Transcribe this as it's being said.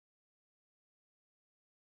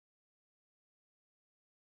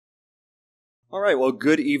All right, well,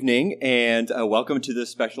 good evening, and welcome to this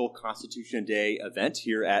special Constitution Day event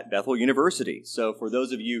here at Bethel University. So for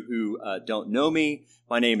those of you who don't know me,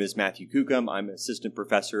 my name is Matthew Kukum. I'm an assistant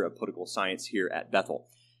professor of political science here at Bethel.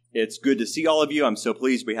 It's good to see all of you. I'm so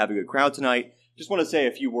pleased we have a good crowd tonight. Just want to say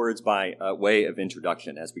a few words by way of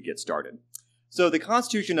introduction as we get started. So the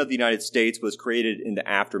Constitution of the United States was created in the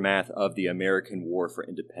aftermath of the American War for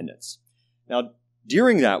Independence. Now,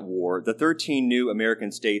 during that war, the 13 new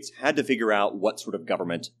American states had to figure out what sort of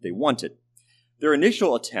government they wanted. Their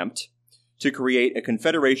initial attempt to create a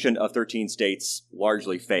confederation of 13 states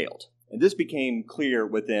largely failed, and this became clear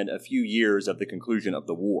within a few years of the conclusion of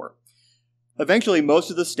the war. Eventually,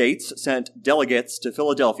 most of the states sent delegates to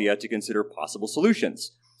Philadelphia to consider possible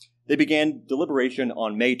solutions. They began deliberation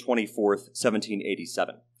on May 24th,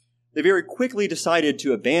 1787. They very quickly decided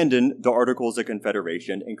to abandon the Articles of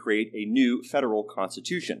Confederation and create a new federal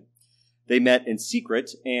constitution. They met in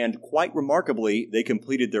secret, and quite remarkably, they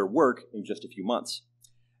completed their work in just a few months.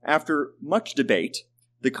 After much debate,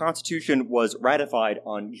 the Constitution was ratified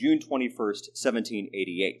on June 21st,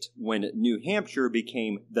 1788, when New Hampshire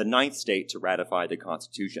became the 9th state to ratify the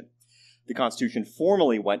Constitution. The Constitution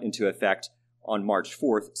formally went into effect on March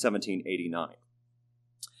 4th, 1789.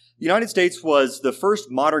 The United States was the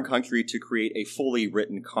first modern country to create a fully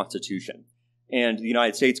written constitution, and the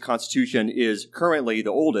United States Constitution is currently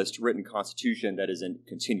the oldest written constitution that is in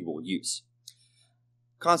continual use.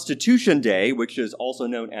 Constitution Day, which is also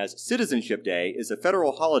known as Citizenship Day, is a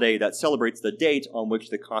federal holiday that celebrates the date on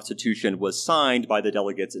which the Constitution was signed by the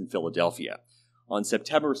delegates in Philadelphia, on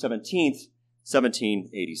September 17th,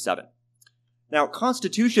 1787. Now,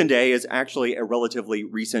 Constitution Day is actually a relatively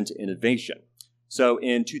recent innovation. So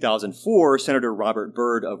in 2004, Senator Robert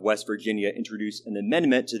Byrd of West Virginia introduced an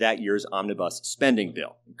amendment to that year's omnibus spending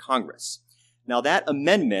bill in Congress. Now that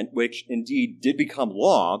amendment, which indeed did become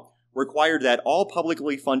law, required that all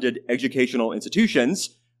publicly funded educational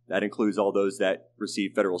institutions, that includes all those that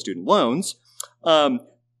receive federal student loans,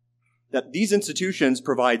 that these institutions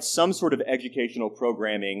provide some sort of educational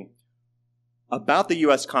programming about the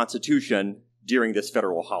U.S. Constitution during this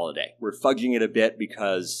federal holiday. We're fudging it a bit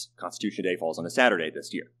because Constitution Day falls on a Saturday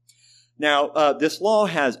this year. Now, this law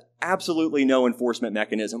has absolutely no enforcement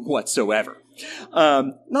mechanism whatsoever.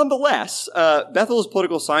 Nonetheless, Bethel's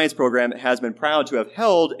political science program has been proud to have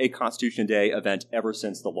held a Constitution Day event ever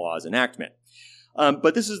since the law's enactment.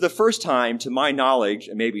 But this is the first time, to my knowledge,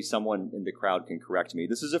 and maybe someone in the crowd can correct me,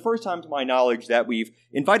 this is the first time, to my knowledge, that we've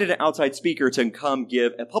invited an outside speaker to come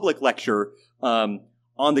give a public lecture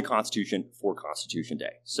on the Constitution for Constitution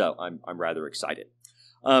Day. So I'm rather excited.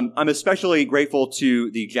 I'm especially grateful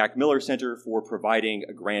to the Jack Miller Center for providing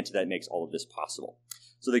a grant that makes all of this possible.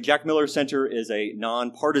 So the Jack Miller Center is a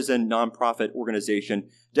nonpartisan, nonprofit organization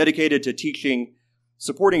dedicated to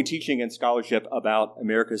supporting teaching and scholarship about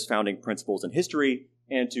America's founding principles and history,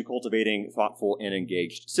 and to cultivating thoughtful and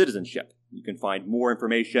engaged citizenship. You can find more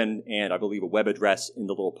information and, I believe, a web address in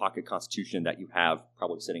the little pocket constitution that you have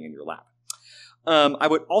probably sitting in your lap. I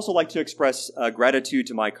would also like to express gratitude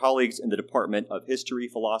to my colleagues in the Department of History,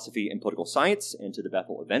 Philosophy, and Political Science, and to the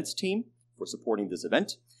Bethel Events team for supporting this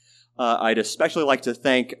event. I'd especially like to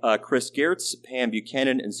thank Chris Gertz, Pam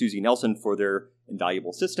Buchanan, and Susie Nelson for their invaluable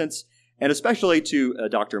assistance, and especially to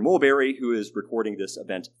Dr. Mulberry, who is recording this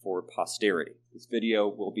event for posterity. This video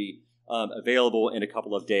will be available in a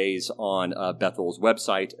couple of days on Bethel's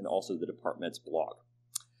website and also the department's blog.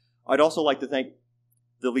 I'd also like to thank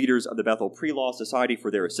the leaders of the Bethel Pre-Law Society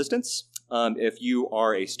for their assistance. If you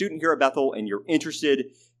are a student here at Bethel and you're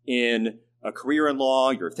interested in a career in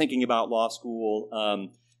law, you're thinking about law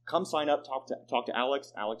school, come sign up, talk to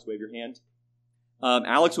Alex. Alex, wave your hand.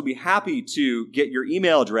 Alex will be happy to get your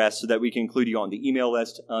email address so that we can include you on the email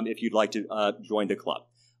list if you'd like to join the club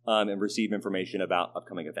and receive information about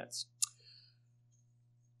upcoming events.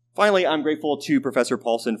 Finally, I'm grateful to Professor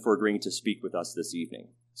Paulsen for agreeing to speak with us this evening.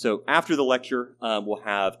 So after the lecture, we'll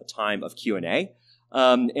have a time of Q&A.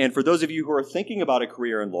 And for those of you who are thinking about a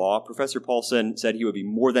career in law, Professor Paulsen said he would be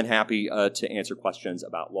more than happy to answer questions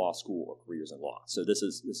about law school or careers in law. So this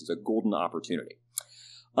is a golden opportunity.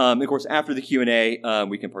 Of course, after the Q&A,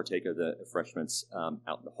 we can partake of the refreshments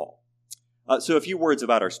out in the hall. So a few words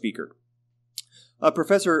about our speaker.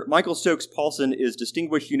 Professor Michael Stokes Paulsen is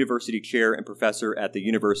Distinguished University Chair and Professor at the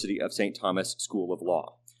University of St. Thomas School of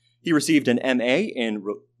Law. He received an M.A. in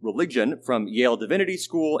religion from Yale Divinity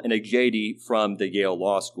School and a J.D. from the Yale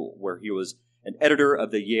Law School, where he was an editor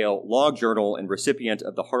of the Yale Law Journal and recipient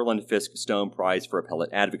of the Harlan Fiske Stone Prize for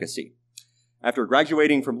Appellate Advocacy. After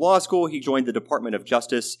graduating from law school, he joined the Department of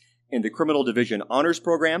Justice in the Criminal Division Honors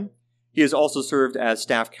Program. He has also served as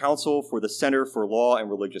staff counsel for the Center for Law and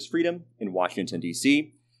Religious Freedom in Washington,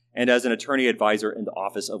 D.C., and as an attorney advisor in the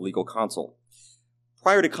Office of Legal Counsel.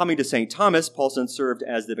 Prior to coming to St. Thomas, Paulsen served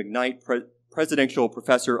as the McKnight Presidential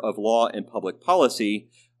Professor of Law and Public Policy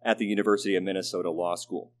at the University of Minnesota Law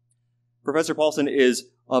School. Professor Paulsen is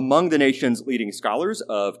among the nation's leading scholars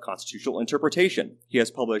of constitutional interpretation. He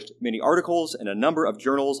has published many articles in a number of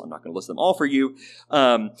journals, I'm not going to list them all for you,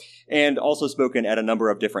 and also spoken at a number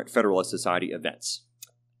of different Federalist Society events.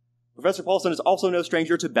 Professor Paulsen is also no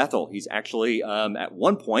stranger to Bethel. He's actually, at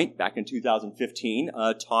one point, back in 2015,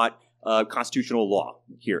 taught constitutional law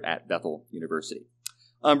here at Bethel University.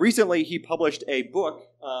 Recently, he published a book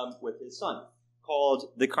with his son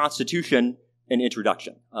called The Constitution, an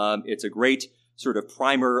Introduction. It's a great sort of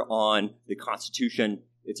primer on the Constitution,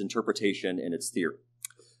 its interpretation, and its theory.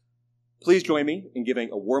 Please join me in giving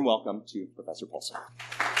a warm welcome to Professor Paulsen.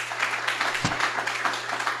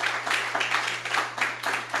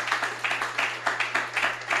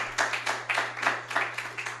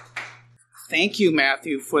 Thank you,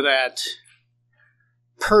 Matthew, for that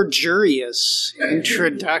perjurious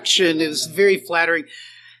introduction. It was very flattering.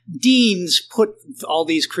 Deans put all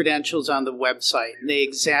these credentials on the website, and they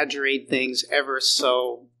exaggerate things ever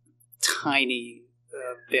so tiny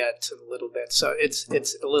a little bit. So it's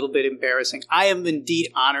a little bit embarrassing. I am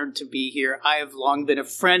indeed honored to be here. I have long been a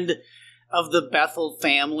friend of the Bethel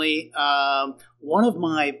family. One of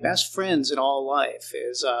my best friends in all life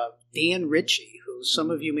is Dan Ritchie, who some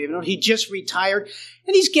of you may have known. He just retired,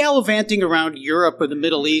 and he's gallivanting around Europe or the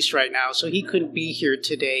Middle East right now, so he couldn't be here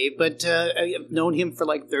today. But I've known him for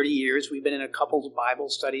like 30 years. We've been in a couples Bible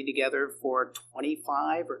study together for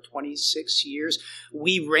 25 or 26 years.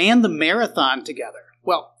 We ran the marathon together.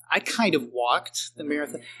 Well, I kind of walked the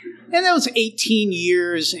marathon. And that was 18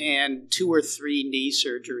 years and 2 or 3 knee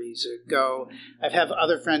surgeries ago. I have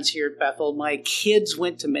other friends here at Bethel. My kids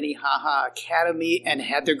went to Minnehaha Academy and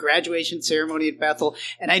had their graduation ceremony at Bethel.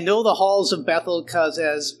 And I know the halls of Bethel because,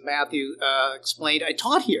 as Matthew explained, I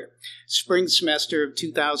taught here spring semester of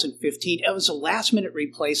 2015. It was a last-minute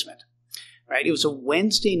replacement. Right? It was a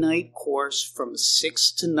Wednesday night course from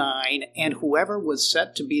 6 to 9, and whoever was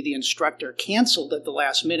set to be the instructor canceled at the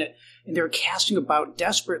last minute, and they were casting about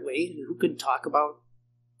desperately who could talk about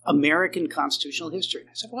American constitutional history. And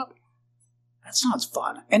I said, well, that sounds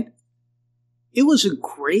fun. And it was a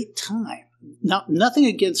great time. Now, nothing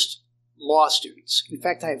against law students. In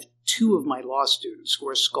fact, I have 2 of my law students who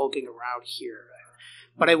are skulking around here.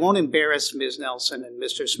 But I won't embarrass Ms. Nelson and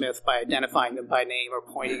Mr. Smith by identifying them by name or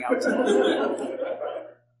pointing out to them.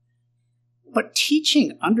 But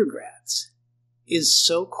teaching undergrads is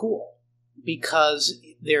so cool because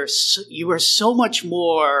you are so much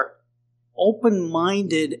more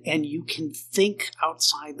open-minded and you can think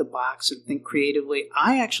outside the box and think creatively.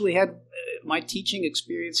 I actually had my teaching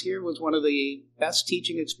experience here was one of the best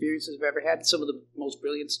teaching experiences I've ever had. Some of the most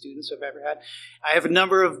brilliant students I've ever had. I have a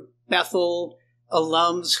number of Bethel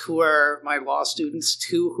alums who are my law students,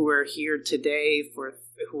 too, who are here today,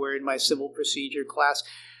 who are in my civil procedure class.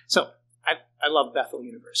 So I love Bethel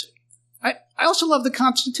University. I also love the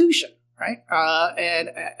Constitution, right? And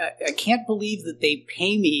I can't believe that they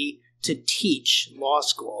pay me to teach law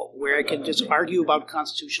school, where I can just argue about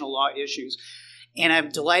constitutional law issues. And I'm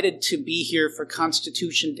delighted to be here for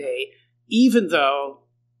Constitution Day, even though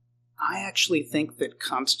I actually think that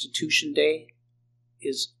Constitution Day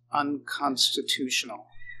is unconstitutional.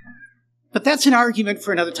 But that's an argument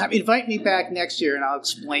for another time. Invite me back next year and I'll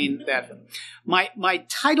explain that. My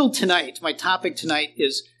topic tonight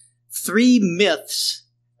is 3 myths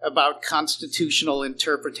about constitutional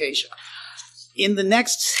interpretation. In the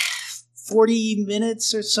next 40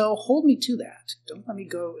 minutes or so, hold me to that. Don't let me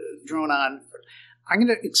go drone on. I'm going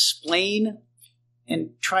to explain and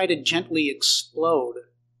try to gently explode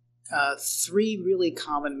 3 really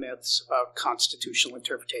common myths about constitutional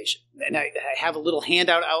interpretation. And I have a little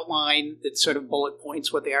handout outline that sort of bullet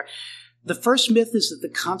points what they are. The first myth is that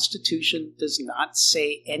the Constitution does not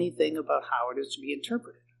say anything about how it is to be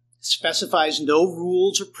interpreted. It specifies no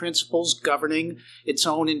rules or principles governing its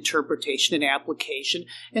own interpretation and application.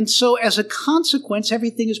 And so as a consequence,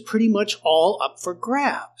 everything is pretty much all up for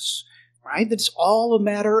grabs, right? It's all a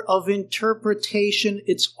matter of interpretation.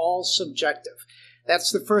 It's all subjective.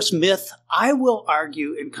 That's the first myth. I will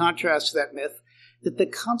argue, in contrast to that myth, that the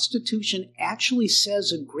Constitution actually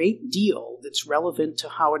says a great deal that's relevant to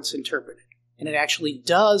how it's interpreted. And it actually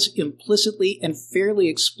does implicitly and fairly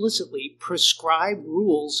explicitly prescribe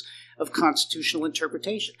rules of constitutional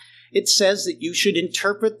interpretation. It says that you should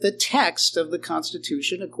interpret the text of the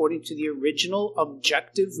Constitution according to the original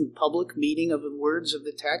objective and public meaning of the words of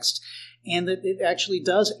the text, and that it actually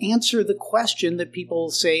does answer the question that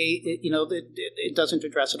people say, that it doesn't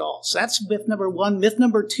address at all. So that's myth number one. Myth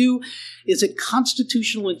number two is that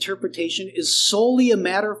constitutional interpretation is solely a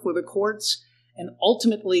matter for the courts and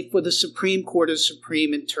ultimately for the Supreme Court as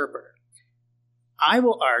supreme interpreter. I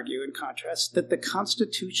will argue, in contrast, that the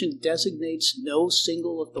Constitution designates no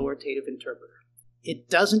single authoritative interpreter. It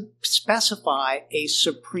doesn't specify a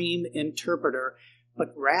supreme interpreter,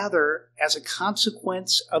 but rather, as a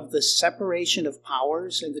consequence of the separation of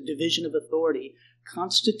powers and the division of authority,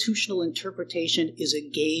 constitutional interpretation is a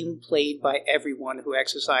game played by everyone who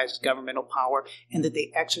exercises governmental power, and that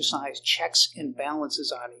they exercise checks and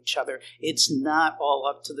balances on each other. It's not all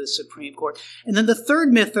up to the Supreme Court. And then the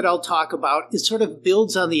third myth that I'll talk about is sort of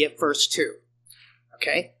builds on the first two.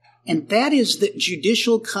 Okay? And that is that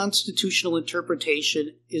judicial constitutional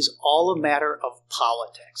interpretation is all a matter of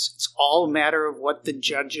politics. It's all a matter of what the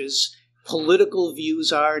judges' political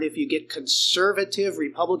views are. And if you get conservative,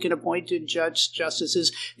 Republican-appointed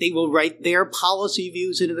justices, they will write their policy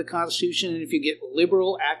views into the Constitution. And if you get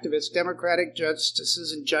liberal, activist, Democratic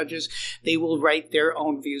justices and judges, they will write their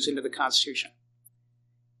own views into the Constitution.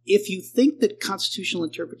 If you think that constitutional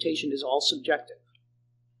interpretation is all subjective,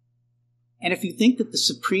 and if you think that the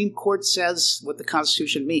Supreme Court says what the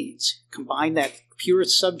Constitution means, combine that pure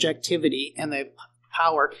subjectivity and the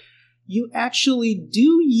power, you actually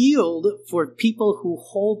do yield for people who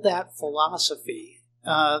hold that philosophy,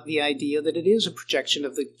 the idea that it is a projection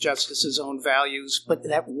of the justice's own values, but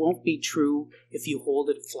that won't be true if you hold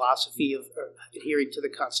a philosophy of adhering to the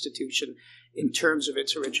Constitution in terms of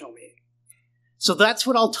its original meaning. So that's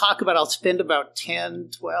what I'll talk about. I'll spend about 10,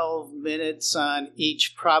 12 minutes on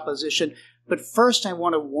each proposition. But first, I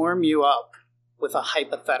want to warm you up with a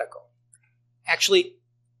hypothetical. Actually,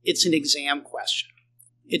 it's an exam question.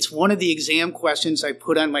 It's one of the exam questions I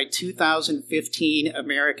put on my 2015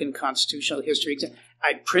 American Constitutional History exam.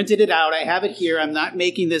 I printed it out. I have it here. I'm not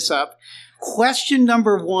making this up. Question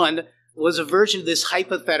number one was a version of this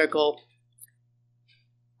hypothetical.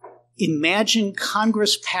 Imagine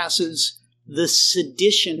Congress passes the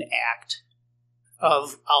Sedition Act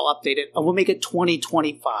of, I'll update it, we'll make it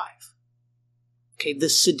 2025. Okay, the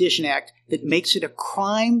Sedition Act that makes it a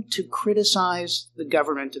crime to criticize the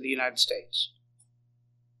government of the United States.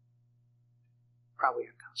 Probably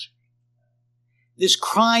unconstitutional. This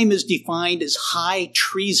crime is defined as high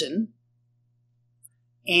treason,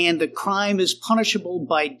 and the crime is punishable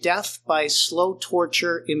by death by slow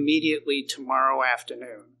torture immediately tomorrow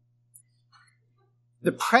afternoon.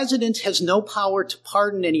 The president has no power to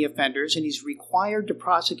pardon any offenders, and he's required to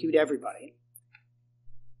prosecute everybody.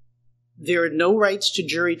 There are no rights to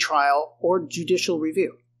jury trial or judicial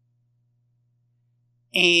review.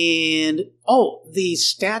 And, the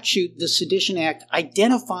statute, the Sedition Act,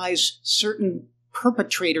 identifies certain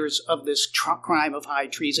perpetrators of this crime of high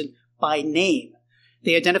treason by name.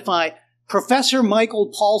 They identify Professor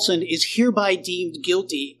Michael Paulsen is hereby deemed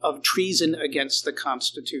guilty of treason against the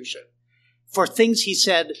Constitution for things he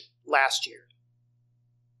said last year.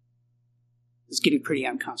 It's getting pretty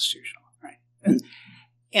unconstitutional, right?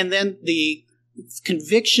 And then the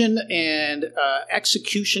conviction and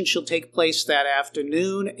execution shall take place that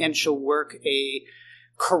afternoon and shall work a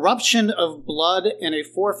corruption of blood and a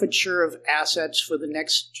forfeiture of assets for the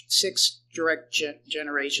next 6 direct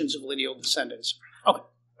generations of lineal descendants. Okay.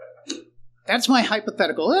 That's my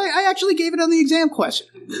hypothetical. I actually gave it on the exam question.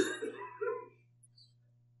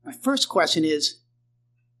 My first question is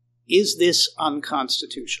this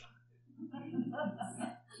unconstitutional?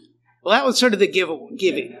 Well, that was sort of the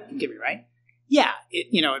giving, right? Yeah,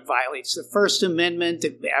 it violates the First Amendment.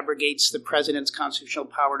 It abrogates the president's constitutional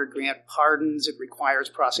power to grant pardons. It requires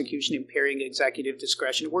prosecution impairing executive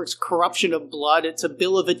discretion. It works corruption of blood. It's a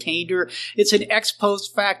bill of attainder. It's an ex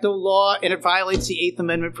post facto law, and it violates the Eighth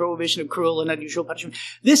Amendment prohibition of cruel and unusual punishment.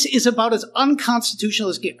 This is about as unconstitutional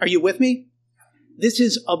as – are you with me? This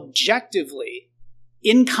is objectively,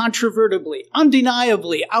 incontrovertibly,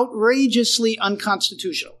 undeniably, outrageously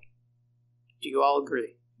unconstitutional. Do you all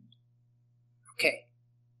agree? Okay.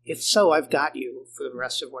 If so, I've got you for the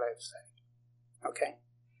rest of what I've said. Okay?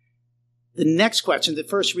 The next question, the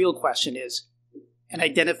first real question is, and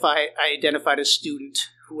I identified a student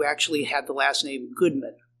who actually had the last name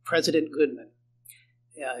Goodman, President Goodman.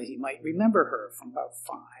 You might remember her from about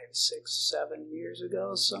 5, 6, 7 years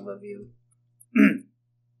ago, some of you.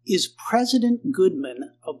 Is President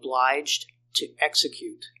Goodman obliged to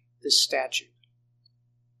execute this statute?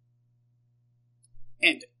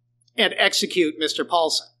 And execute Mr.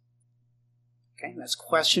 Paulsen. Okay, that's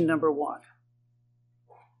question number one.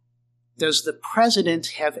 Does the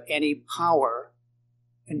president have any power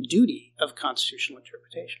and duty of constitutional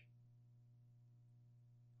interpretation?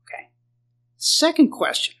 Second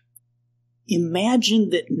question. Imagine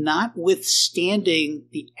that notwithstanding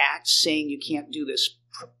the act saying you can't do this,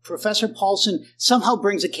 Professor Paulsen somehow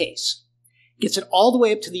brings a case, gets it all the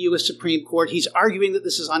way up to the U.S. Supreme Court. He's arguing that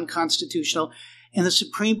this is unconstitutional, and the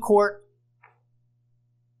Supreme Court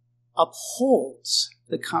upholds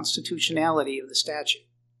the constitutionality of the statute.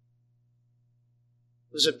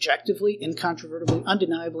 It was objectively, incontrovertibly,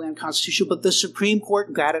 undeniably unconstitutional, but the Supreme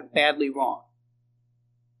Court got it badly wrong.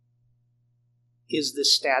 Is the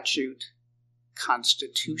statute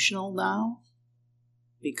constitutional now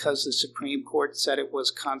because the Supreme Court said it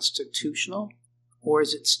was constitutional, or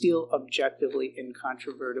is it still objectively,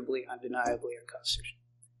 incontrovertibly, undeniably unconstitutional?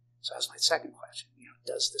 So that's my second question.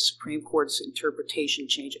 Does the Supreme Court's interpretation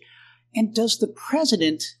change it? And does the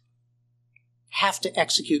president have to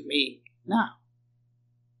execute me now?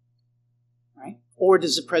 Right? Or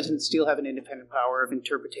does the president still have an independent power of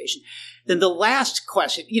interpretation? Then the last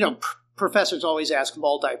question, professors always ask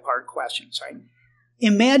multi-part questions, right?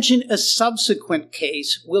 Imagine a subsequent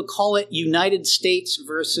case. We'll call it United States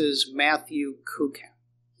versus Matthew Kukan,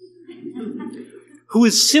 who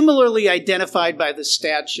is similarly identified by the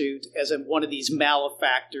statute as one of these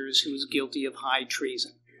malefactors who is guilty of high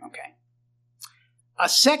treason. Okay. A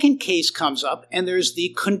second case comes up, and there's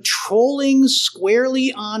the controlling,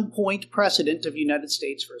 squarely on-point precedent of United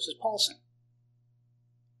States versus Paulsen.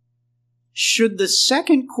 Should the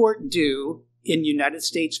second court do in United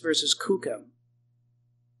States versus Kukan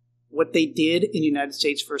what they did in United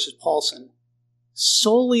States versus Paulsen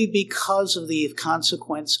solely because of the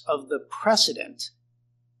consequence of the precedent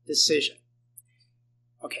decision?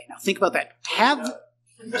 Okay, now think about that.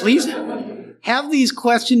 Please have these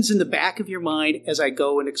questions in the back of your mind as I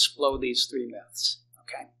go and explode these three myths.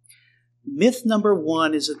 Okay. Myth number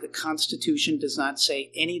one is that the Constitution does not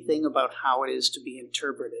say anything about how it is to be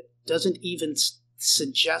interpreted. Doesn't even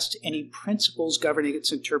suggest any principles governing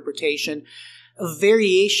its interpretation. A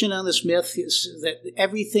variation on this myth is that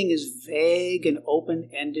everything is vague and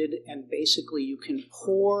open-ended, and basically you can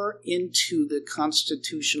pour into the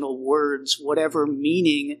constitutional words whatever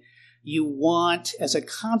meaning you want. As a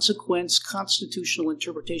consequence, constitutional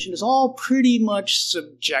interpretation is all pretty much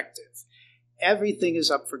subjective. Everything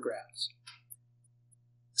is up for grabs.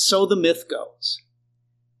 So the myth goes.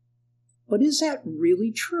 But is that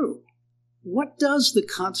really true? What does the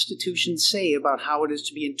Constitution say about how it is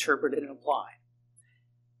to be interpreted and applied?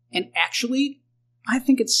 And actually, I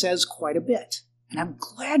think it says quite a bit. And I'm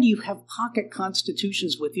glad you have pocket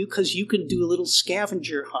constitutions with you, because you can do a little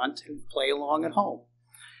scavenger hunt and play along at home.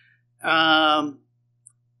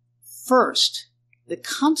 First, the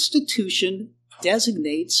Constitution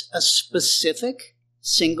designates a specific,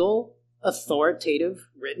 single, authoritative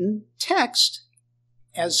written text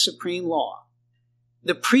as supreme law.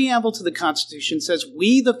 The preamble to the Constitution says,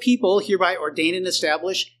 "We, the people, hereby ordain and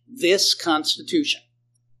establish this Constitution."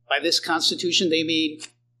 By this Constitution, they mean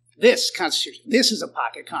this Constitution. This is a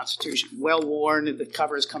pocket Constitution, well worn, and the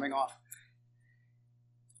cover is coming off.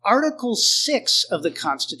 Article 6 of the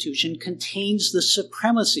Constitution contains the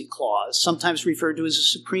Supremacy Clause, sometimes referred to as a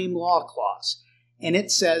Supreme Law Clause. And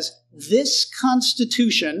it says, this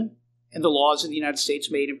Constitution, and the laws of the United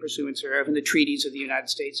States made in pursuance thereof, and the treaties of the United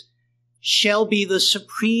States, shall be the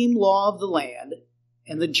supreme law of the land,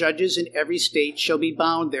 and the judges in every state shall be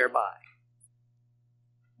bound thereby.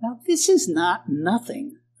 Now, this is not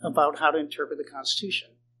nothing about how to interpret the Constitution.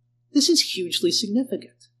 This is hugely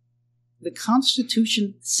significant. The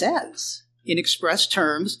Constitution says, in express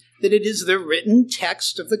terms, that it is the written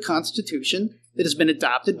text of the Constitution that has been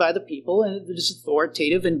adopted by the people and that is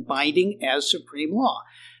authoritative and binding as supreme law.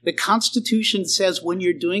 The Constitution says when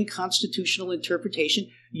you're doing constitutional interpretation,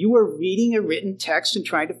 you are reading a written text and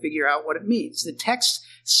trying to figure out what it means. The text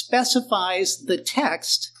specifies the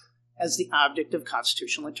text as the object of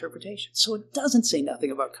constitutional interpretation. So it doesn't say nothing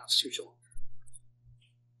about constitutional.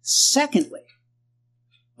 Secondly,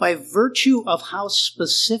 by virtue of how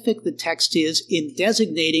specific the text is in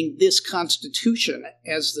designating this Constitution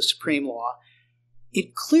as the supreme law,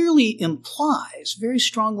 it clearly implies, very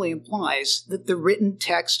strongly implies, that the written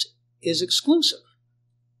text is exclusive.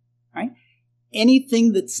 Right?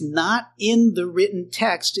 Anything that's not in the written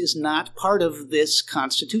text is not part of this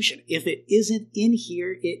Constitution. If it isn't in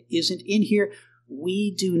here, it isn't in here.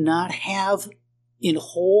 We do not have, in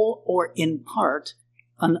whole or in part,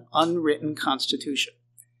 an unwritten Constitution.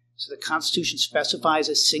 So the Constitution specifies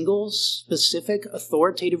a single, specific,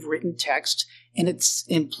 authoritative written text, and it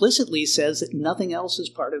implicitly says that nothing else is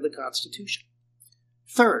part of the Constitution.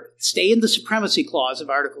 Third, stay in the Supremacy Clause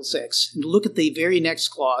of Article 6, and look at the very next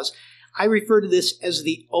clause. I refer to this as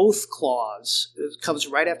the Oath Clause. It comes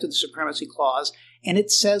right after the Supremacy Clause, And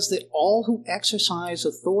it says that all who exercise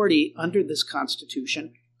authority under this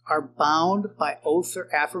Constitution are bound by oath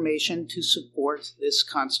or affirmation to support this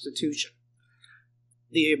Constitution.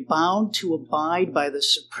 They are bound to abide by the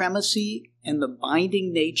supremacy and the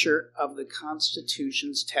binding nature of the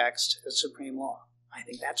Constitution's text as supreme law. I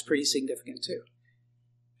think that's pretty significant too.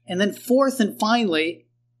 And then fourth and finally,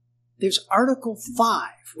 there's Article 5,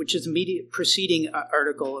 which is the immediate preceding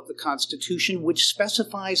article of the Constitution, which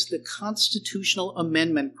specifies the constitutional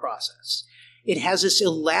amendment process. It has this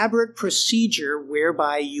elaborate procedure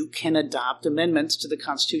whereby you can adopt amendments to the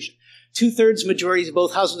Constitution. 2/3 majorities of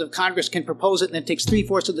both houses of Congress can propose it, and it takes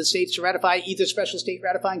 3/4 of the states to ratify either special state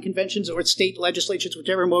ratifying conventions or state legislatures,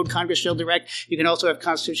 whichever mode Congress shall direct. You can also have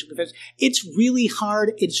constitutional conventions. It's really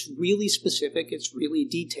hard. It's really specific. It's really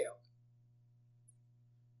detailed.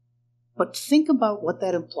 But think about what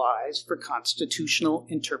that implies for constitutional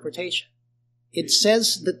interpretation. It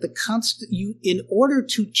says that in order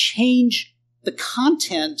to change the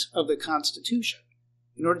content of the Constitution,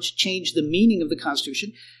 in order to change the meaning of the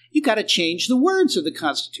Constitution, you've got to change the words of the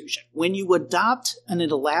Constitution. When you adopt an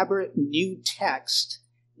elaborate new text,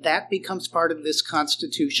 that becomes part of this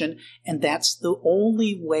Constitution, and that's the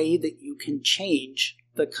only way that you can change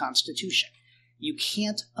the Constitution. You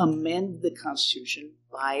can't amend the Constitution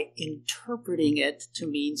by interpreting it to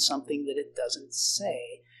mean something that it doesn't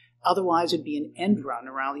say. Otherwise, it'd be an end run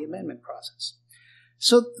around the amendment process.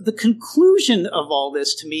 So the conclusion of all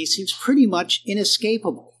this to me seems pretty much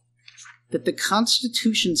inescapable, that the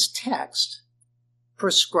Constitution's text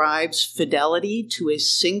prescribes fidelity to a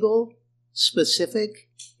single, specific,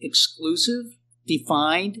 exclusive,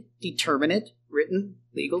 defined, determinate, written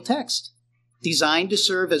legal text, designed to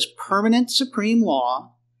serve as permanent supreme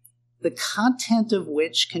law, the content of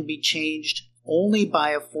which can be changed only by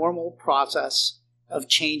a formal process of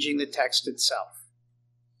changing the text itself.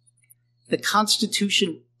 The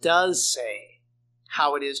Constitution does say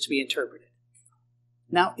how it is to be interpreted.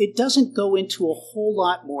 Now, it doesn't go into a whole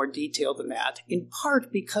lot more detail than that, in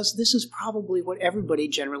part because this is probably what everybody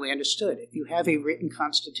generally understood. If you have a written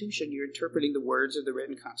Constitution, you're interpreting the words of the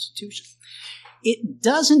written Constitution. It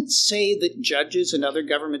doesn't say that judges and other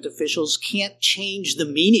government officials can't change the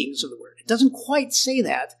meanings of the word. It doesn't quite say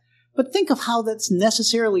that, but think of how that's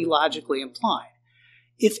necessarily logically implied.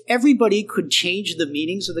 If everybody could change the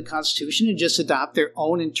meanings of the Constitution and just adopt their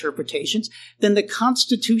own interpretations, then the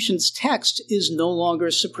Constitution's text is no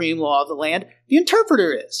longer supreme law of the land. The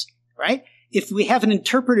interpreter is, right? If we have an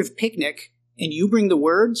interpretive picnic and you bring the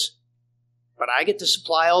words, but I get to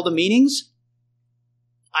supply all the meanings,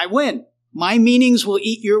 I win. My meanings will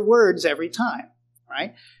eat your words every time,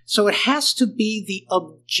 right? So it has to be the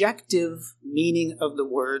objective meaning of the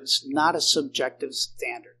words, not a subjective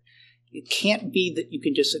standard. It can't be that you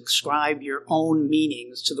can just ascribe your own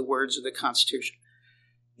meanings to the words of the Constitution.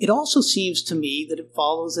 It also seems to me that it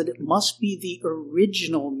follows that it must be the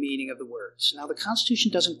original meaning of the words. Now, the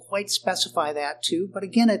Constitution doesn't quite specify that too, but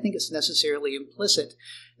again, I think it's necessarily implicit.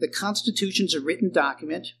 The Constitution's a written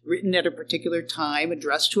document, written at a particular time,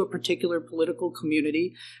 addressed to a particular political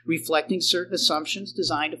community, reflecting certain assumptions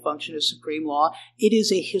designed to function as supreme law. It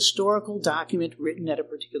is a historical document written at a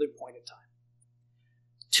particular point in time.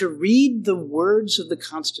 To read the words of the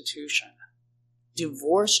Constitution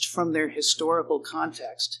divorced from their historical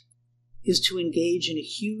context is to engage in a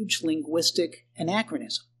huge linguistic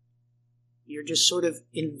anachronism. You're just sort of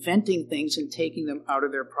inventing things and taking them out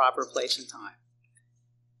of their proper place and time.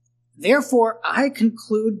 Therefore, I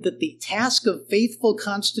conclude that the task of faithful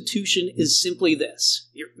constitution is simply this.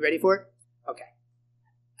 You ready for it? Okay.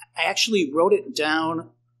 I actually wrote it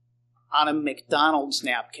down on a McDonald's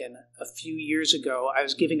napkin a few years ago. I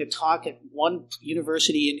was giving a talk at one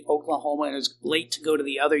university in Oklahoma, and I was late to go to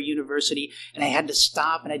the other university, and I had to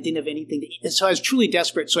stop, and I didn't have anything to eat. And so I was truly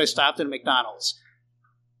desperate, so I stopped at a McDonald's.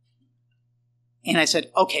 And I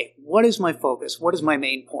said, okay, what is my focus? What is my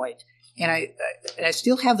main point? And I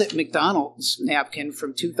still have that McDonald's napkin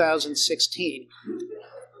from 2016.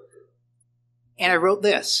 And I wrote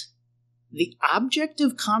this: the object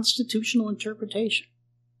of constitutional interpretation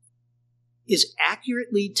is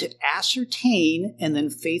accurately to ascertain and then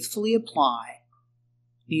faithfully apply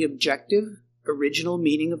the objective, original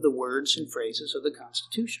meaning of the words and phrases of the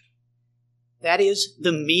Constitution. That is,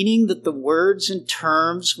 the meaning that the words and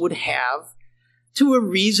terms would have to a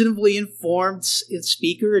reasonably informed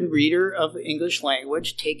speaker and reader of the English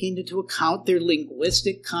language, taking into account their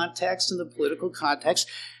linguistic context and the political context,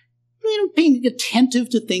 being attentive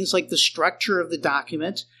to things like the structure of the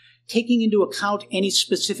document, taking into account any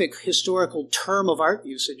specific historical term of art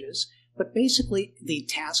usages. But basically, the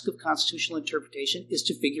task of constitutional interpretation is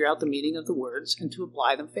to figure out the meaning of the words and to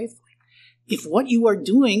apply them faithfully. If what you are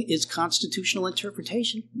doing is constitutional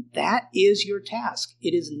interpretation, that is your task.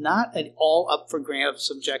 It is not an all up for grabs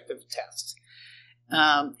subjective test.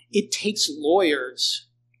 It takes lawyers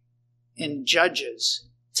and judges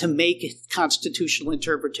to make constitutional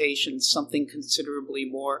interpretation something considerably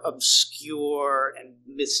more obscure and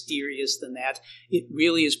mysterious than that. It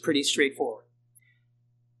really is pretty straightforward.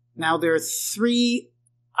 Now, there are three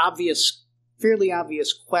fairly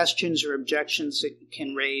obvious questions or objections that you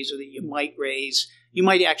can raise or that you might raise. You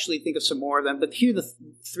might actually think of some more of them, but here are the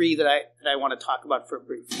three that I want to talk about for a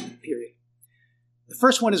brief period. The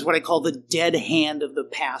first one is what I call the dead hand of the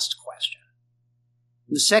past question.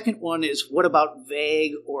 The second one is, what about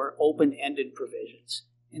vague or open-ended provisions?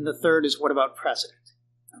 And the third is, what about precedent?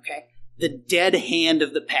 Okay? The dead hand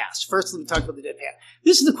of the past. First, let me talk about the dead hand.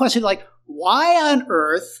 This is the question like, why on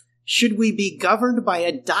earth should we be governed by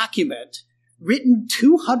a document written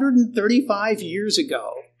 235 years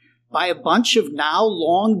ago by a bunch of now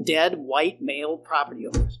long dead white male property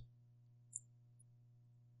owners?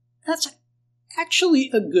 That's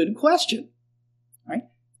actually a good question, right?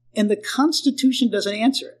 And the Constitution doesn't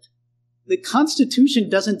answer it. The Constitution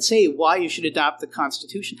doesn't say why you should adopt the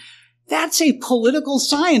Constitution. That's a political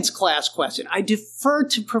science class question. I defer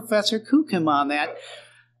to Professor Kukim on that.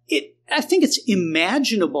 I think it's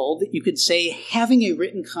imaginable that you could say having a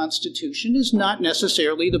written constitution is not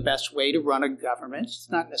necessarily the best way to run a government. It's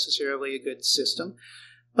not necessarily a good system.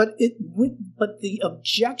 But the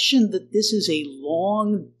objection that this is a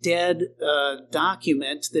long dead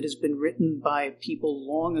document that has been written by people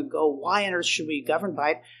long ago, why on earth should we govern by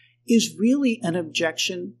it, is really an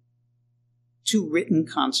objection to written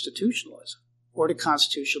constitutionalism or to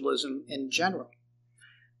constitutionalism in general.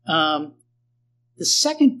 The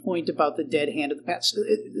second point about the dead hand of the past,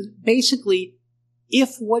 basically,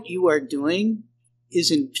 if what you are doing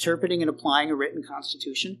is interpreting and applying a written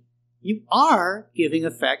constitution, you are giving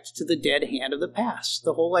effect to the dead hand of the past.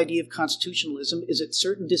 The whole idea of constitutionalism is that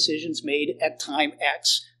certain decisions made at time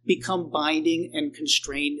X become binding and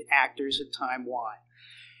constrained actors at time Y.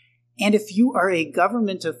 And if you are a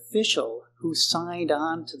government official who signed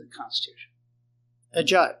on to the Constitution, a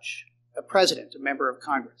judge, a president, a member of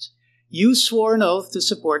Congress, you swore an oath to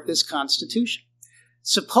support this Constitution.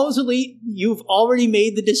 Supposedly, you've already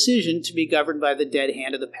made the decision to be governed by the dead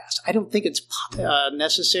hand of the past. I don't think it's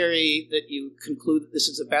necessary that you conclude that this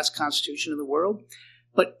is the best Constitution in the world.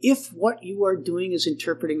 But if what you are doing is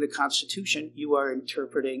interpreting the Constitution, you are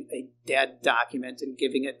interpreting a dead document and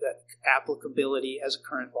giving it the applicability as a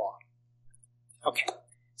current law. Okay.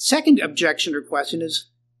 Second objection or question is,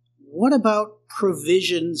 what about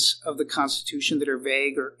provisions of the Constitution that are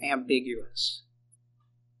vague or ambiguous?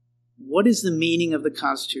 What is the meaning of the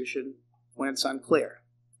Constitution when it's unclear?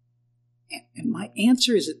 And my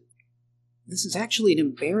answer is that this is actually an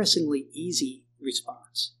embarrassingly easy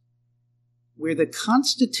response. Where the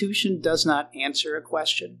Constitution does not answer a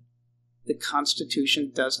question, the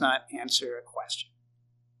Constitution does not answer a question.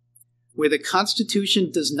 Where the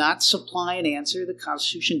Constitution does not supply an answer, the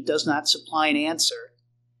Constitution does not supply an answer.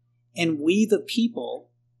 And we, the people,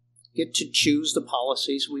 get to choose the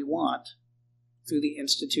policies we want through the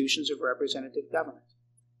institutions of representative government.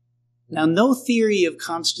 Now, no theory of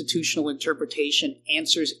constitutional interpretation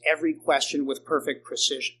answers every question with perfect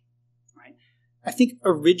precision. Right? I think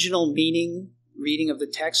original reading of the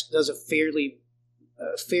text does a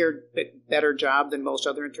fair bit better job than most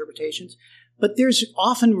other interpretations. But there's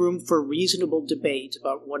often room for reasonable debate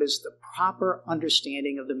about what is the proper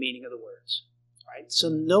understanding of the meaning of the words. Right? So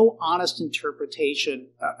no honest interpretation,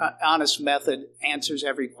 honest method answers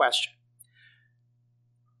every question.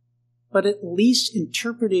 But at least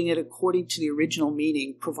interpreting it according to the original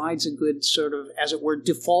meaning provides a good sort of, as it were,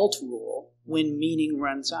 default rule when meaning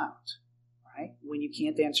runs out. Right? When you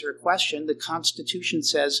can't answer a question, the Constitution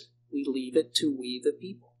says we leave it to we the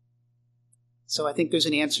people. So I think there's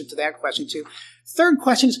an answer to that question too. Third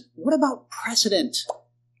question is, what about precedent?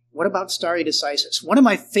 What about stare decisis? One of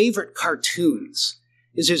my favorite cartoons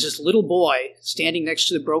is there's this little boy standing next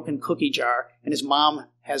to the broken cookie jar, and his mom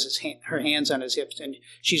has her hands on his hips, and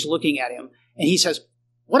she's looking at him. And he says,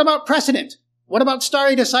 what about precedent? What about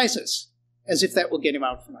stare decisis? As if that will get him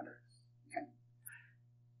out from under. Okay.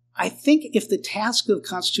 I think if the task of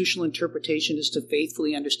constitutional interpretation is to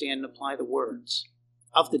faithfully understand and apply the words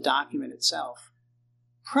of the document itself,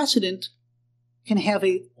 precedent can have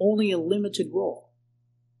only a limited role.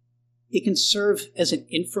 It can serve as an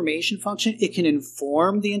information function. It can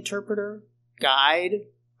inform the interpreter, guide,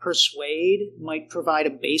 persuade, might provide a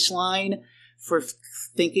baseline for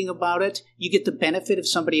thinking about it. You get the benefit of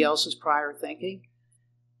somebody else's prior thinking.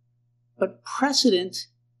 But precedent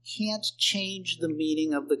can't change the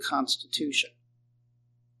meaning of the Constitution.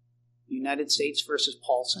 United States versus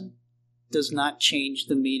Paulsen does not change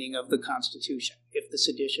the meaning of the Constitution. If the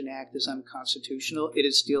Sedition Act is unconstitutional, it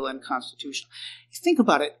is still unconstitutional. Think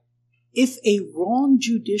about it. If a wrong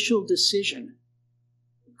judicial decision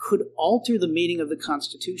could alter the meaning of the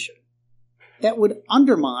Constitution, that would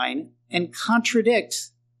undermine and contradict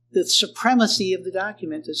the supremacy of the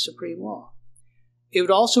document as supreme law. It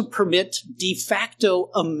would also permit de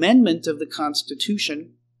facto amendment of the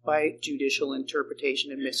Constitution by judicial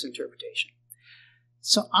interpretation and misinterpretation.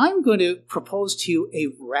 So I'm going to propose to you a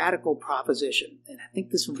radical proposition, and I think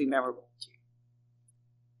this will be memorable to you.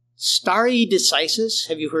 Stare decisis,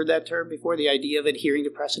 have you heard that term before, the idea of adhering to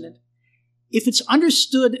precedent? If it's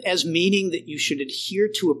understood as meaning that you should adhere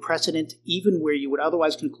to a precedent even where you would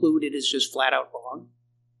otherwise conclude it is just flat out wrong,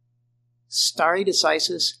 stare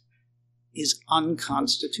decisis is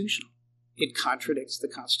unconstitutional. It contradicts the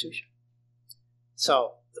Constitution.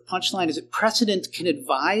 So the punchline is that precedent can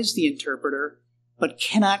advise the interpreter but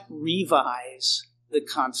cannot revise the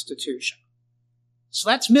Constitution. So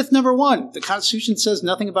that's myth number one. The Constitution says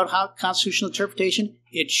nothing about how constitutional interpretation.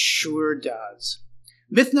 It sure does.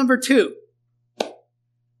 Myth number two.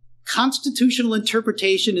 Constitutional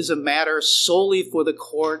interpretation is a matter solely for the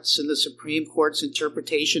courts, and the Supreme Court's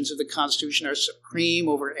interpretations of the Constitution are supreme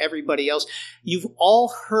over everybody else. You've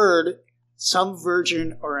all heard some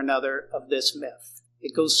version or another of this myth.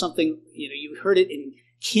 It goes something, you heard it in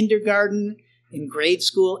kindergarten, in grade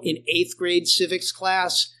school, in 8th grade civics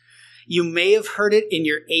class. You may have heard it in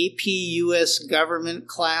your AP U.S. government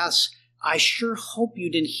class. I sure hope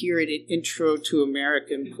you didn't hear it in Intro to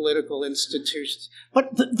American Political Institutions.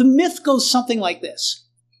 But the myth goes something like this.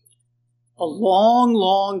 A long,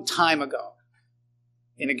 long time ago,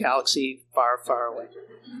 in a galaxy far, far away,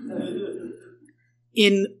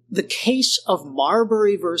 in the case of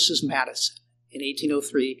Marbury versus Madison in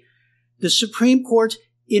 1803, the Supreme Court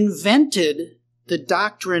invented the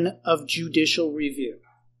doctrine of judicial review.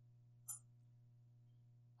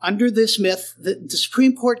 Under this myth, the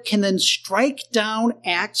Supreme Court can then strike down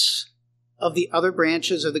acts of the other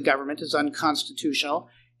branches of the government as unconstitutional,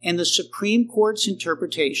 and the Supreme Court's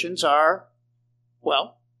interpretations are,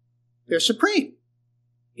 well, they're supreme.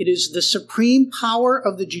 It is the supreme power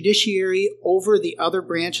of the judiciary over the other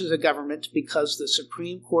branches of government because the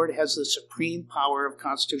Supreme Court has the supreme power of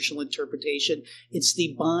constitutional interpretation. It's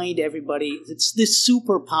the bind everybody. It's this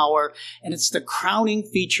superpower, and it's the crowning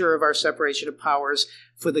feature of our separation of powers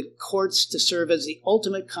for the courts to serve as the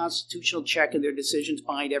ultimate constitutional check and their decisions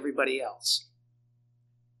bind everybody else.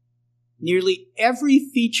 Nearly every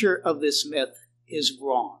feature of this myth is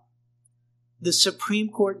wrong. The Supreme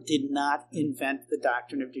Court did not invent the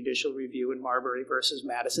doctrine of judicial review in Marbury versus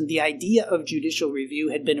Madison. The idea of judicial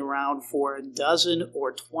review had been around for a dozen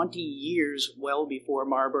or 20 years well before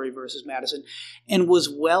Marbury versus Madison and was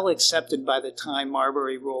well accepted by the time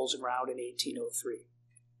Marbury rolls around in 1803.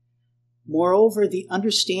 Moreover, the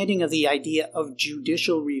understanding of the idea of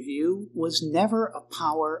judicial review was never a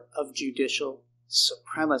power of judicial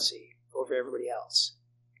supremacy over everybody else.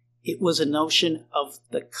 It was a notion of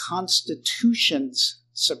the Constitution's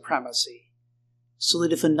supremacy, so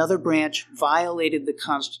that if another branch violated the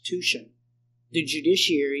Constitution, the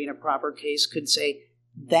judiciary in a proper case could say,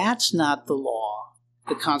 that's not the law,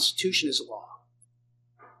 the Constitution is law.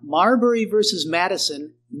 Marbury versus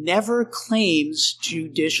Madison never claims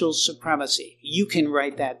judicial supremacy. You can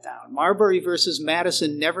write that down. Marbury versus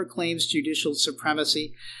Madison never claims judicial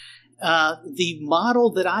supremacy. The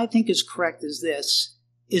model that I think is correct is this,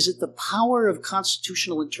 is that the power of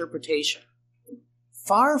constitutional interpretation,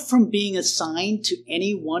 far from being assigned to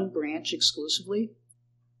any one branch exclusively,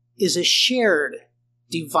 is a shared,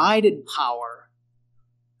 divided power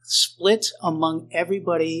split among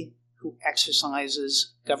everybody who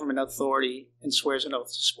exercises government authority and swears an oath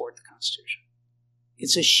to support the Constitution.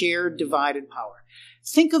 It's a shared, divided power.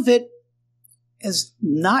 Think of it as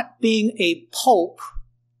not being a pope,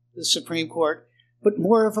 the Supreme Court, but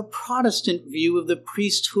more of a Protestant view of the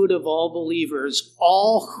priesthood of all believers.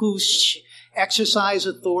 All who exercise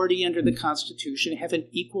authority under the Constitution have an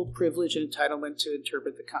equal privilege and entitlement to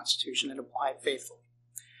interpret the Constitution and apply it faithfully.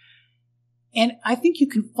 And I think you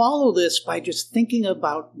can follow this by just thinking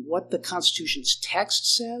about what the Constitution's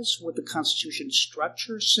text says, what the Constitution's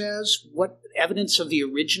structure says, what evidence of the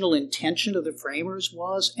original intention of the framers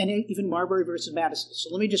was, and even Marbury versus Madison. So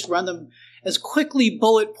let me just run them as quickly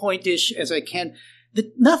bullet pointish as I can.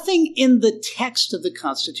 Nothing in the text of the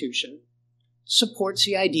Constitution supports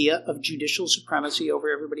the idea of judicial supremacy over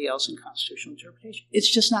everybody else in constitutional interpretation.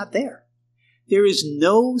 It's just not there. There is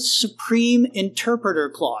no supreme interpreter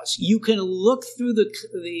clause. You can look through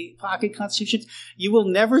the pocket constitutions. You will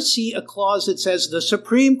never see a clause that says the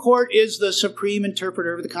Supreme Court is the supreme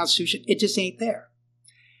interpreter of the Constitution. It just ain't there.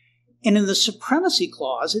 And in the supremacy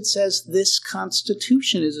clause, it says this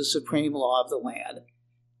Constitution is a supreme law of the land.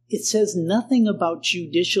 It says nothing about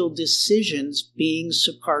judicial decisions being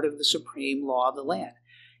part of the supreme law of the land.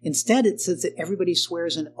 Instead, it says that everybody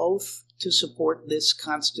swears an oath to support this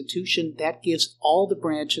Constitution. That gives all the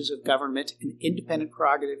branches of government an independent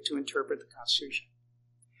prerogative to interpret the Constitution.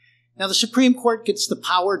 Now, the Supreme Court gets the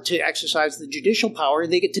power to exercise the judicial power,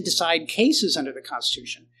 and they get to decide cases under the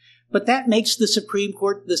Constitution. But that makes the Supreme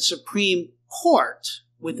Court the Supreme Court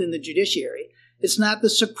within the judiciary. It's not the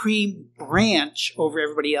supreme branch over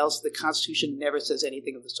everybody else. The Constitution never says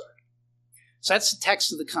anything of the sort. So that's the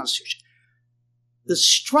text of the Constitution. The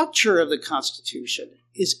structure of the Constitution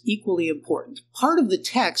is equally important. Part of the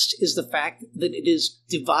text is the fact that it is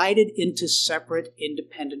divided into separate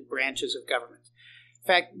independent branches of government. In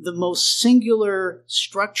fact, the most singular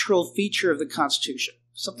structural feature of the Constitution,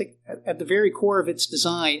 something at the very core of its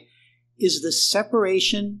design, is the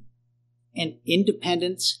separation and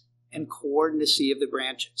independence and coordinacy of the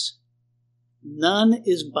branches. None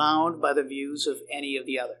is bound by the views of any of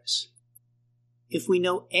the others. If we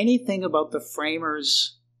know anything about the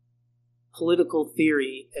framers' political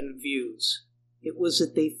theory and views, it was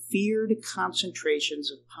that they feared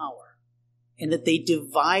concentrations of power, and that they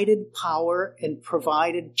divided power and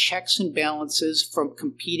provided checks and balances from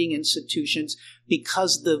competing institutions,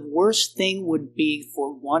 because the worst thing would be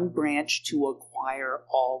for one branch to acquire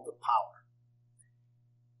all the power.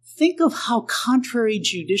 Think of how contrary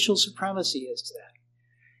judicial supremacy is to that.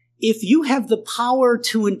 If you have the power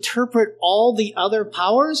to interpret all the other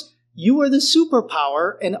powers, you are the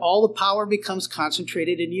superpower, and all the power becomes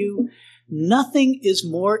concentrated in you. Nothing is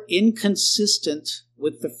more inconsistent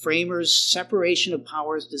with the framers' separation of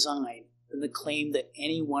powers design than the claim that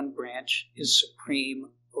any one branch is supreme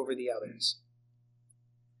over the others.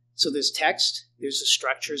 So there's text, there's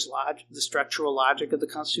the structural logic of the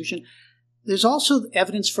Constitution. There's also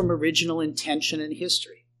evidence from original intention and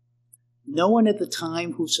history. No one at the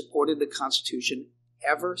time who supported the Constitution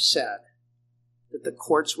ever said that the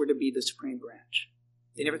courts were to be the supreme branch.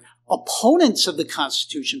 Opponents of the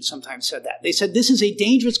Constitution sometimes said that. They said, this is a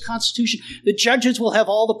dangerous Constitution. The judges will have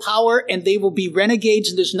all the power and they will be renegades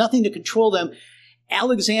and there's nothing to control them.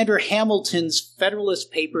 Alexander Hamilton's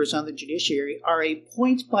Federalist Papers on the judiciary are a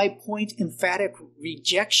point-by-point emphatic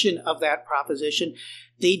rejection of that proposition.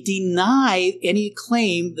 They deny any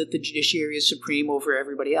claim that the judiciary is supreme over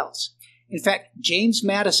everybody else. In fact, James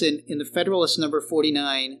Madison in the Federalist number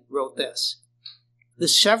 49 wrote this: the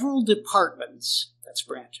several departments, that's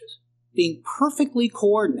branches, being perfectly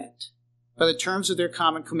coordinate by the terms of their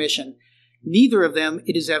common commission, neither of them,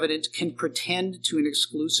 it is evident, can pretend to an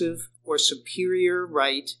exclusive or superior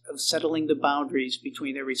right of settling the boundaries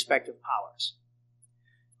between their respective powers.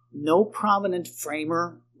 No prominent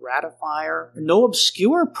framer, ratifier, no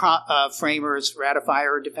obscure framers,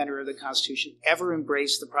 ratifier, or defender of the Constitution ever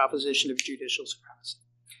embraced the proposition of judicial supremacy.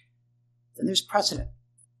 Then there's precedent.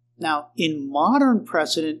 Now, in modern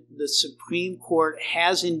precedent, the Supreme Court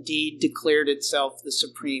has indeed declared itself the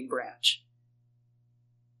supreme branch.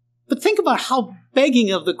 But think about how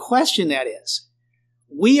begging of the question that is.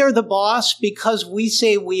 We are the boss because we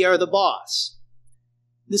say we are the boss.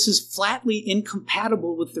 This is flatly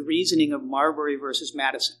incompatible with the reasoning of Marbury versus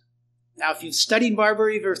Madison. Now, if you've studied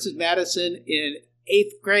Marbury versus Madison in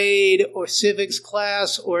 8th grade or civics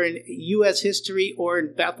class or in U.S. history or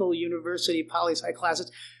in Bethel University poli-sci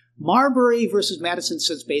classes, Marbury versus Madison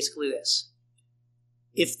says basically this: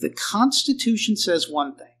 if the Constitution says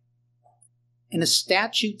one thing and a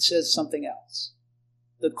statute says something else,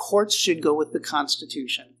 the courts should go with the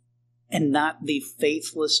Constitution and not the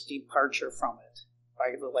faithless departure from it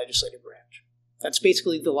by the legislative branch. That's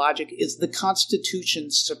basically the logic, is the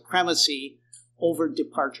Constitution's supremacy over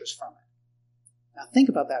departures from it. Now think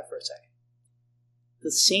about that for a second.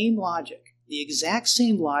 The same logic, the exact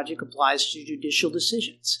same logic applies to judicial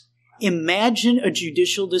decisions. Imagine a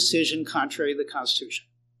judicial decision contrary to the Constitution.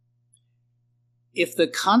 If the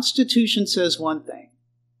Constitution says one thing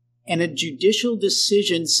and a judicial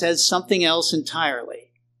decision says something else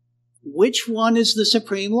entirely, which one is the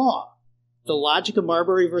supreme law? The logic of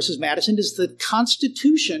Marbury versus Madison is the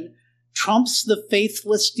Constitution trumps the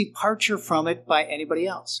faithless departure from it by anybody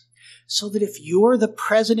else. So that if you're the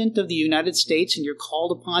President of the United States and you're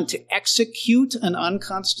called upon to execute an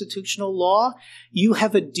unconstitutional law, you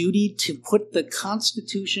have a duty to put the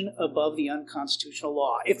Constitution above the unconstitutional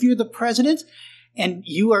law. If you're the President and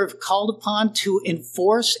you are called upon to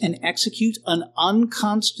enforce and execute an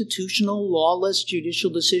unconstitutional, lawless judicial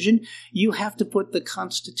decision, you have to put the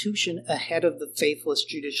Constitution ahead of the faithless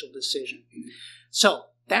judicial decision. So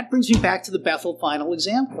that brings me back to the Bethel final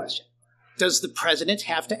exam question. Does the president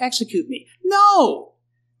have to execute me? No!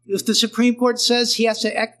 If the Supreme Court says he has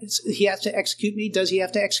to execute me, does he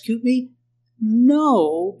have to execute me?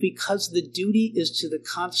 No, because the duty is to the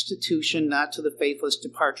Constitution, not to the faithless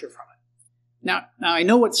departure from it. Now I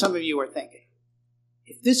know what some of you are thinking.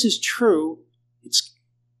 If this is true, it's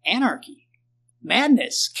anarchy,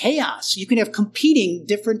 madness, chaos. You can have competing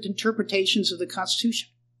different interpretations of the Constitution.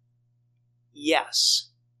 Yes.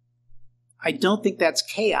 I don't think that's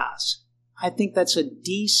chaos. I think that's a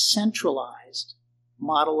decentralized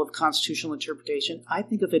model of constitutional interpretation. I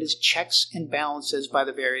think of it as checks and balances by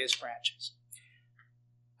the various branches.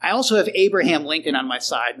 I also have Abraham Lincoln on my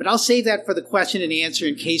side, but I'll save that for the question and answer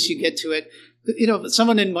in case you get to it. You know,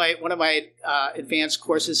 someone in one of my advanced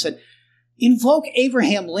courses said, invoke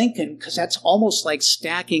Abraham Lincoln, because that's almost like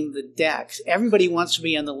stacking the deck. Everybody wants to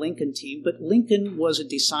be on the Lincoln team, but Lincoln was a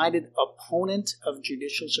decided opponent of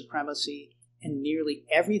judicial supremacy, and nearly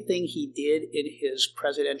everything he did in his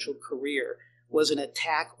presidential career was an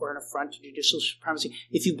attack or an affront to judicial supremacy.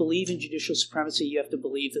 If you believe in judicial supremacy, you have to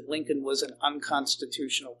believe that Lincoln was an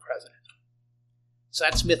unconstitutional president. So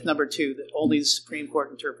that's myth number 2, that only the Supreme Court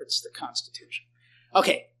interprets the Constitution.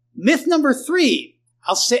 Okay, myth number 3.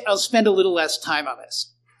 I'll spend a little less time on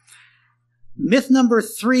this. Myth number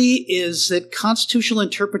 3 is that constitutional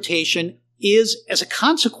interpretation is, as a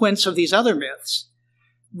consequence of these other myths,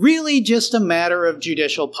 really just a matter of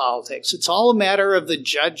judicial politics. It's all a matter of the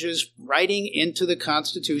judges writing into the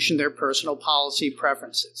Constitution their personal policy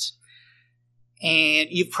preferences. And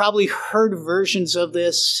you've probably heard versions of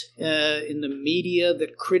this in the media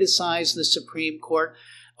that criticize the Supreme Court.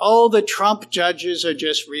 Oh, the Trump judges are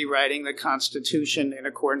just rewriting the Constitution in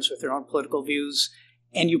accordance with their own political views.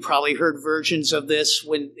 And you probably heard versions of this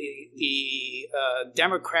when the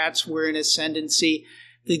Democrats were in ascendancy.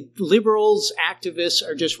 The liberals, activists,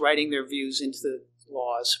 are just writing their views into the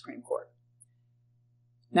law as Supreme Court.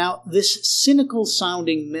 Now, this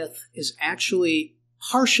cynical-sounding myth is actually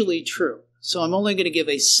partially true. So I'm only going to give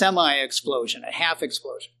a semi-explosion, a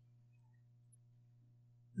half-explosion.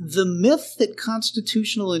 The myth that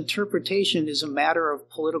constitutional interpretation is a matter of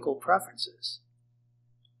political preferences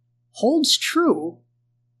holds true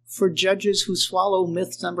for judges who swallow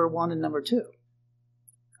myths number 1 and number 2.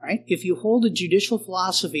 Right? If you hold a judicial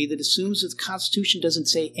philosophy that assumes that the Constitution doesn't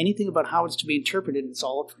say anything about how it's to be interpreted, it's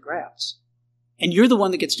all up for grabs, and you're the one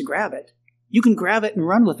that gets to grab it, you can grab it and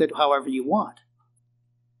run with it however you want.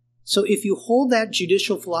 So if you hold that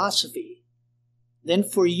judicial philosophy, then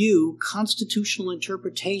for you, constitutional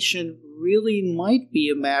interpretation really might be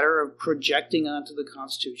a matter of projecting onto the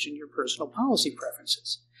Constitution your personal policy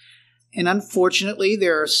preferences. And unfortunately,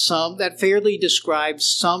 there are some that fairly describe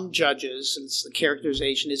some judges, and the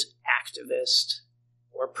characterization is activist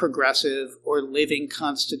or progressive or living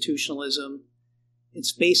constitutionalism.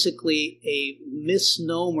 It's basically a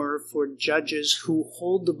misnomer for judges who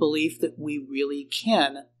hold the belief that we really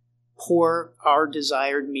can pour our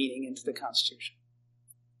desired meaning into the Constitution.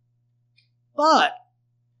 But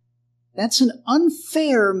that's an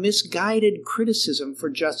unfair, misguided criticism for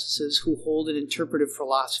justices who hold an interpretive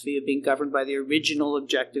philosophy of being governed by the original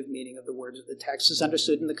objective meaning of the words of the text as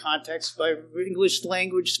understood in the context by English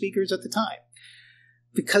language speakers at the time.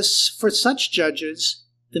 Because for such judges,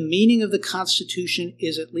 the meaning of the Constitution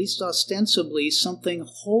is at least ostensibly something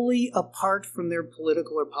wholly apart from their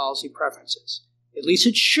political or policy preferences. At least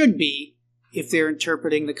it should be if they're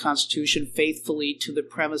interpreting the Constitution faithfully to the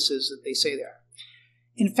premises that they say they are.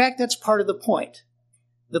 In fact, that's part of the point.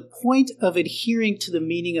 The point of adhering to the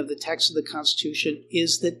meaning of the text of the Constitution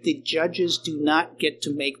is that the judges do not get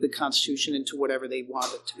to make the Constitution into whatever they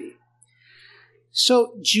want it to be.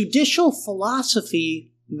 So judicial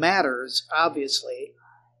philosophy matters, obviously,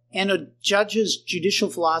 and a judge's judicial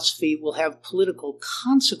philosophy will have political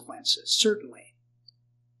consequences, certainly.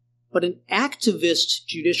 But an activist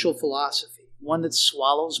judicial philosophy, one that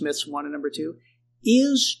swallows myths 1 and number 2,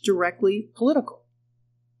 is directly political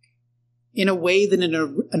in a way that an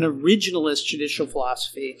originalist judicial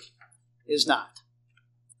philosophy is not.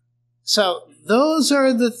 So those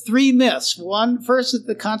are the 3 myths. One, first, that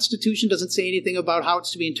the Constitution doesn't say anything about how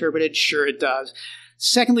it's to be interpreted. Sure, it does.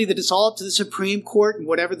 Secondly, that it's all up to the Supreme Court, and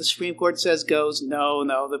whatever the Supreme Court says goes. No,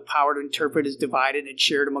 the power to interpret is divided and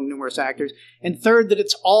shared among numerous actors. And third, that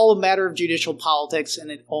it's all a matter of judicial politics, and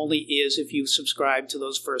it only is if you subscribe to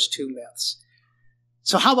those first 2 myths.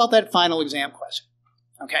 So how about that final exam question?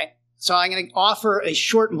 Okay? So I'm going to offer a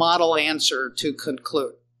short model answer to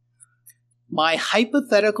conclude. My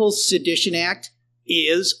hypothetical Sedition Act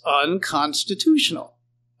is unconstitutional.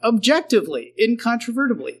 Objectively,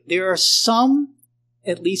 incontrovertibly. There are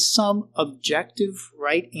at least some objective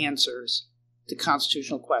right answers to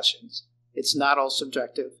constitutional questions. It's not all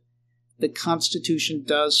subjective. The Constitution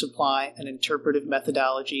does supply an interpretive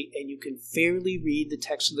methodology, and you can fairly read the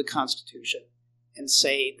text of the Constitution and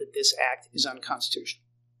say that this act is unconstitutional.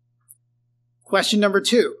 Question number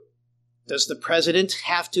 2. Does the president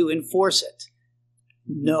have to enforce it?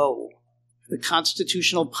 No. The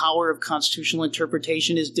constitutional power of constitutional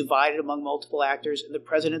interpretation is divided among multiple actors, and the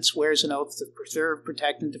president swears an oath to preserve,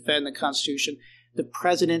 protect, and defend the Constitution. The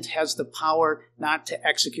president has the power not to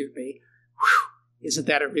execute me. Whew, isn't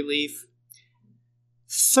that a relief?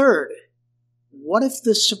 Third, what if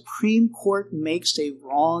the Supreme Court makes a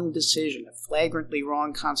wrong decision, a flagrantly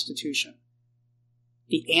wrong constitution?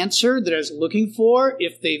 The answer that I was looking for,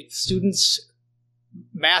 if the students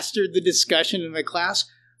mastered the discussion in the class,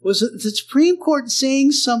 was that the Supreme Court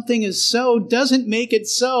saying something is so doesn't make it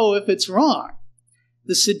so if it's wrong.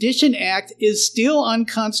 The Sedition Act is still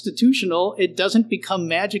unconstitutional. It doesn't become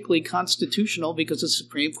magically constitutional because the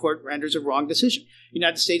Supreme Court renders a wrong decision.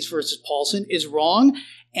 United States versus Paulsen is wrong,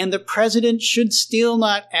 and the president should still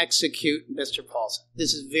not execute Mr. Paulsen.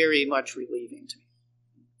 This is very much relieving to me.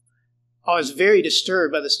 I was very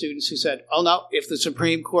disturbed by the students who said, oh no, if the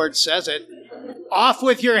Supreme Court says it, off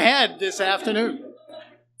with your head this afternoon.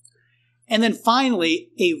 And then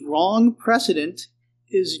finally, a wrong precedent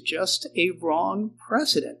is just a wrong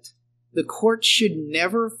precedent. The court should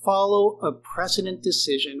never follow a precedent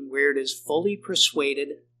decision where it is fully persuaded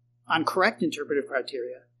on correct interpretive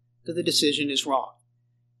criteria that the decision is wrong.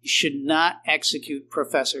 You should not execute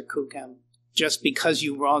Professor Kukem just because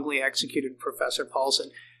you wrongly executed Professor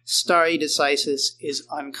Paulsen. Stare decisis is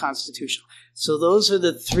unconstitutional. So those are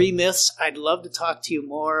the 3 myths. I'd love to talk to you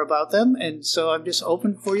more about them, and so I'm just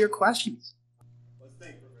open for your questions. Let's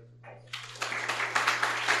thank Professor Paulsen.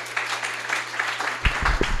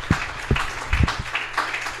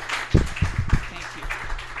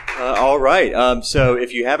 Thank you. All right. So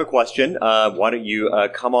if you have a question, why don't you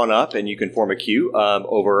come on up and you can form a queue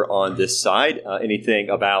over on this side. Anything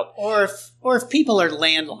about... Or if people are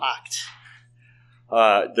landlocked.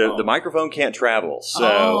 The microphone can't travel,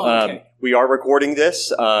 so we are recording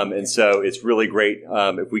this, and so it's really great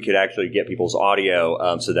if we could actually get people's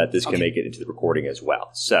audio so that this can make it into the recording as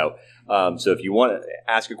well. So if you want to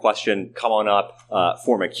ask a question, come on up,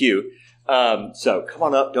 form a queue. So come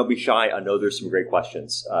on up, don't be shy. I know there's some great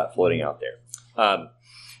questions floating out there.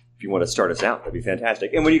 If you want to start us out, that'd be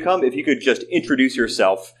fantastic. And when you come, if you could just introduce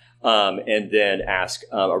yourself and then ask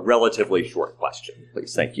a relatively short question,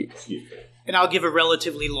 please. Thank you. And I'll give a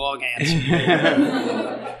relatively long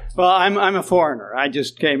answer. Well, I'm a foreigner. I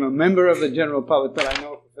just came a member of the general public, but I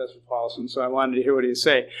know Professor Paulsen, so I wanted to hear what he'd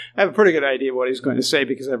say. I have a pretty good idea what he's going to say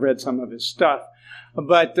because I've read some of his stuff.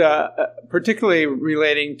 But particularly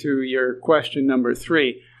relating to your question number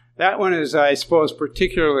 3, that one is, I suppose,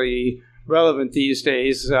 particularly relevant these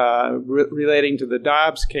days relating to the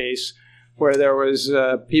Dobbs case, where there was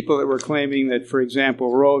people that were claiming that, for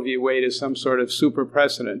example, Roe v. Wade is some sort of super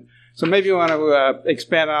precedent. So maybe you want to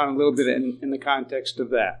expand on a little bit in the context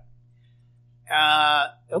of that.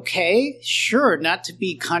 Okay, sure. Not to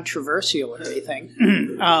be controversial or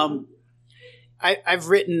anything. I've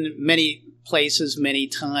written many places many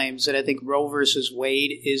times that I think Roe versus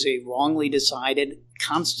Wade is a wrongly decided,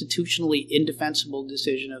 constitutionally indefensible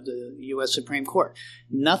decision of the U.S. Supreme Court.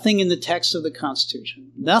 Nothing in the text of the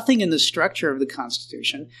Constitution, nothing in the structure of the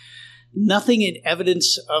Constitution, nothing in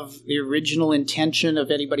evidence of the original intention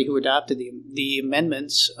of anybody who adopted the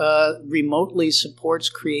amendments remotely supports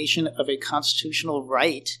creation of a constitutional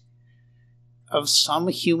right of some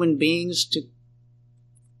human beings to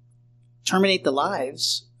terminate the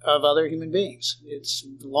lives of other human beings. It's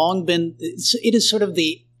long been, it is sort of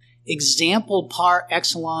the example par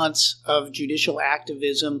excellence of judicial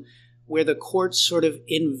activism where the courts sort of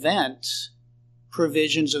invent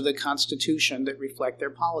provisions of the Constitution that reflect their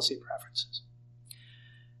policy preferences.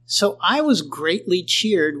 So I was greatly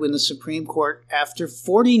cheered when the Supreme Court, after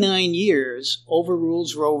 49 years,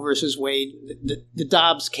 overrules Roe versus Wade. The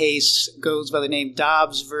Dobbs case goes by the name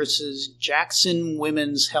Dobbs versus Jackson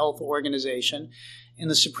Women's Health Organization. And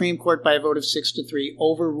the Supreme Court, by a vote of 6-3,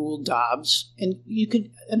 overruled Dobbs. And you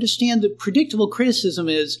can understand the predictable criticism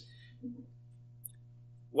is,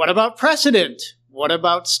 what about precedent? What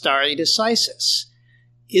about stare decisis?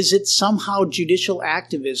 Is it somehow judicial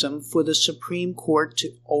activism for the Supreme Court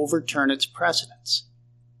to overturn its precedents?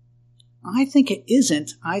 I think it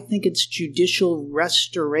isn't. I think it's judicial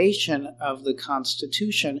restoration of the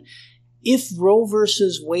Constitution. If Roe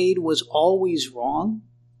versus Wade was always wrong,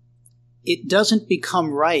 it doesn't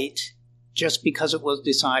become right just because it was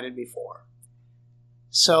decided before.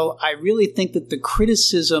 So I really think that the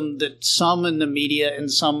criticism that some in the media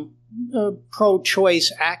and some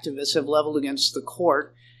pro-choice activists have leveled against the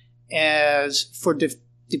court as for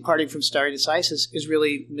departing from stare decisis is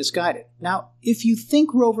really misguided. Now, if you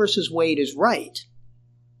think Roe versus Wade is right,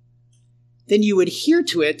 then you adhere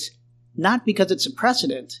to it not because it's a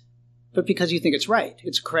precedent, but because you think it's right.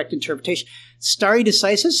 It's a correct interpretation. Stare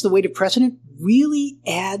decisis, the weight of precedent, really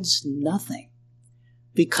adds nothing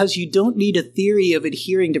because you don't need a theory of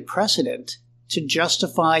adhering to precedent to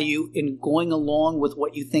justify you in going along with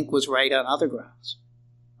what you think was right on other grounds.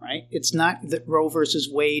 Right? It's not that Roe versus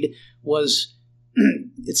Wade was...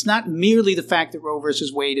 It's not merely the fact that Roe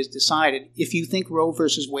versus Wade is decided. If you think Roe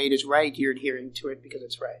versus Wade is right, you're adhering to it because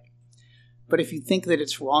it's right. But if you think that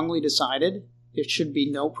it's wrongly decided, there should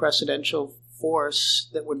be no precedential force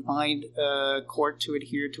that would bind a court to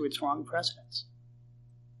adhere to its wrong precedents.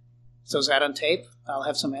 So is that on tape? I'll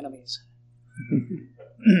have some enemies.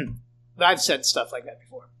 I've said stuff like that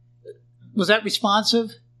before. Was that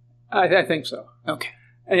responsive? I think so. Okay.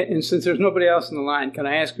 And since there's nobody else in the line, can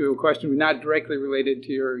I ask you a question not directly related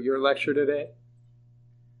to your lecture today?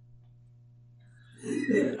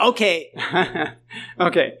 Okay.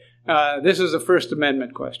 Okay. This is a First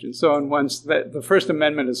Amendment question. So, once the First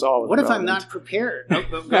Amendment is all. What if I'm not prepared? Oh,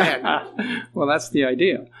 go ahead. Well, that's the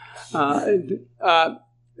idea.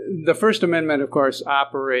 The First Amendment, of course,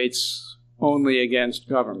 operates only against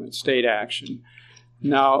government, state action.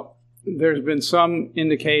 Now, there's been some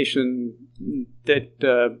indication that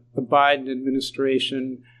the Biden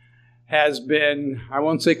administration has been, I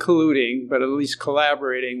won't say colluding, but at least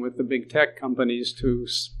collaborating with the big tech companies to,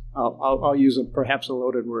 I'll use perhaps a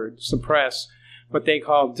loaded word, suppress what they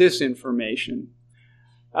call disinformation.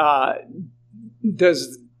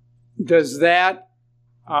 Does that,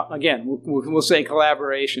 again, we'll say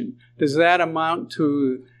collaboration, does that amount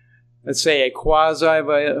to, let's say, a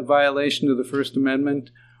quasi-violation of the First Amendment?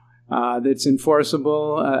 That's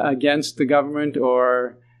enforceable against the government,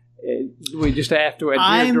 or we just have to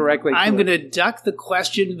adhere directly to I'm going to duck the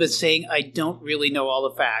question by saying I don't really know all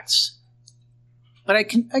the facts. But I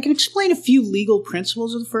can explain a few legal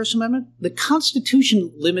principles of the First Amendment. The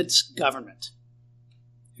Constitution limits government.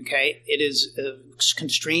 Okay? It is a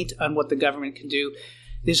constraint on what the government can do.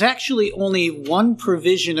 There's actually only one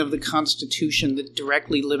provision of the Constitution that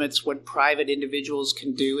directly limits what private individuals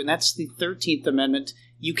can do, and that's the 13th Amendment.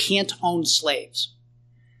 You can't own slaves,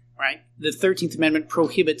 right? The 13th Amendment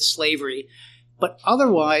prohibits slavery, but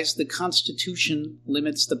otherwise the Constitution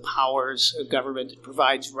limits the powers of government. It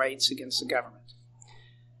provides rights against the government.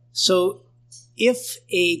 So if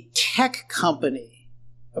a tech company,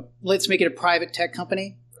 let's make it a private tech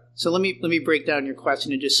company. So let me break down your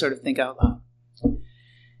question and just sort of think out loud.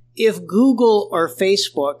 If Google or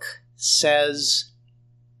Facebook says,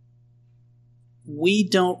 we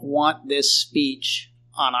don't want this speech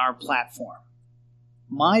on our platform,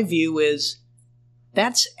 my view is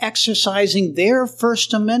that's exercising their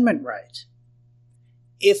First Amendment right.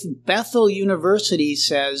 If Bethel University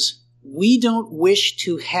says, we don't wish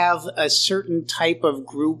to have a certain type of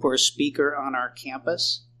group or speaker on our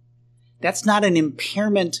campus, that's not an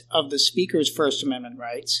impairment of the speaker's First Amendment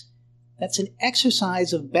rights. That's an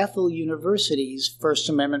exercise of Bethel University's First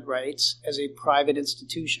Amendment rights as a private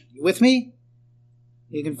institution. You with me?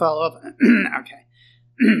 You can follow up? Okay.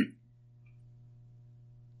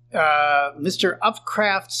 Mr.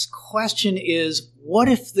 Upcraft's question is, what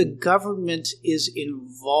if the government is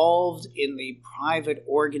involved in the private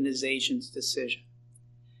organization's decision?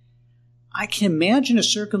 I can imagine a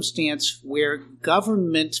circumstance where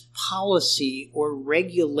government policy or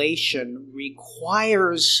regulation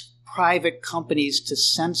requires private companies to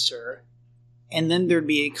censor, and then there'd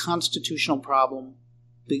be a constitutional problem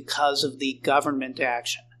because of the government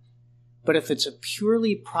action. But if it's a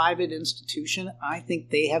purely private institution, I think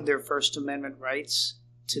they have their First Amendment rights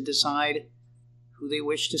to decide who they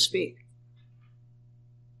wish to speak.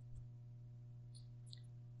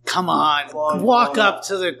 Come on, walk up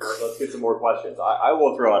to the... Let's get some more questions. I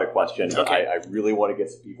will throw out a question. Okay. I really want to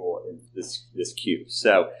get some people in this queue.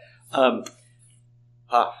 So,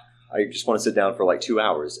 I just want to sit down for like 2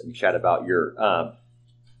 hours and chat about your,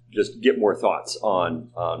 just get more thoughts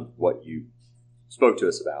on what you spoke to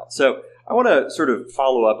us about. So I want to sort of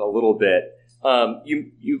follow up a little bit.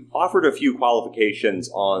 You offered a few qualifications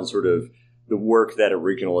on sort of the work that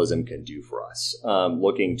originalism can do for us,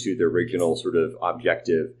 looking to the original sort of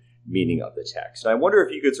objective meaning of the text. And I wonder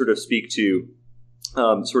if you could sort of speak to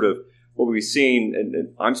sort of what we've seen,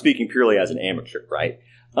 and I'm speaking purely as an amateur, right?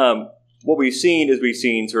 What we've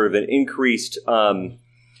seen sort of an increased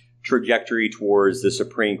trajectory towards the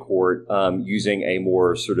Supreme Court using a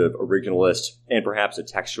more sort of originalist and perhaps a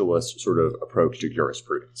textualist sort of approach to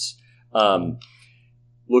jurisprudence.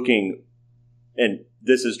 Looking, and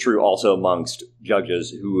this is true also amongst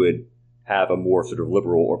judges who would have a more sort of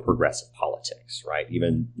liberal or progressive politics, right?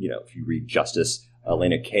 Even, if you read Justice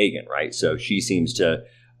Elena Kagan, right? So she seems to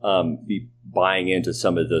be buying into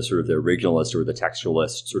some of the sort of the originalist or the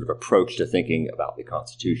textualist sort of approach to thinking about the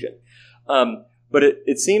Constitution. But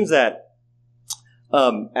it seems that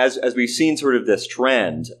as we've seen sort of this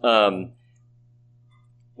trend,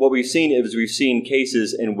 what we've seen is we've seen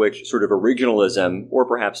cases in which sort of originalism or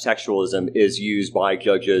perhaps textualism is used by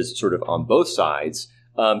judges sort of on both sides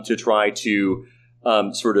to try to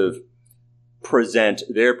sort of present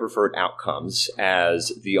their preferred outcomes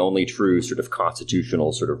as the only true sort of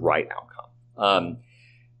constitutional sort of right outcome.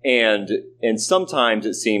 And sometimes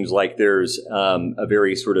it seems like there's a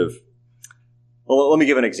very sort of, well, let me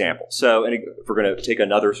give an example. So if we're going to take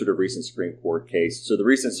another sort of recent Supreme Court case. So the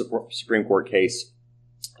recent Supreme Court case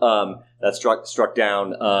that struck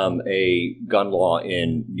down a gun law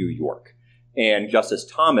in New York. And Justice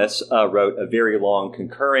Thomas wrote a very long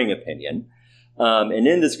concurring opinion. And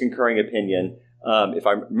in this concurring opinion, if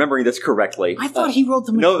I'm remembering this correctly... I thought he wrote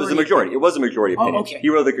the majority. No, it was a majority. It was a majority opinion. Oh, okay. He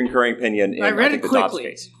wrote the concurring opinion in, I read think, it the Dobbs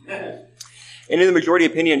quickly. case. And in the majority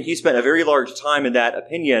opinion, he spent a very large time in that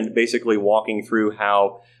opinion basically walking through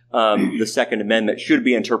how the Second Amendment should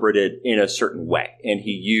be interpreted in a certain way. And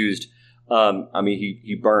he used...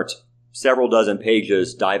 he burnt several dozen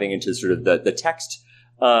pages diving into sort of the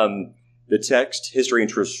text history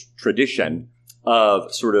and tradition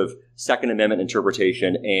of sort of Second Amendment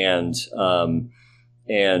interpretation and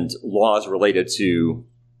laws related to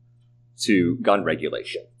gun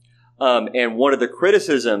regulation. And one of the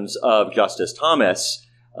criticisms of Justice Thomas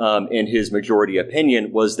in his majority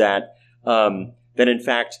opinion was that in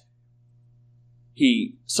fact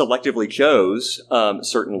he selectively chose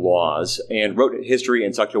certain laws and wrote history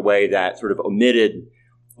in such a way that sort of omitted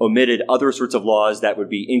other sorts of laws that would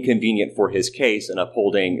be inconvenient for his case in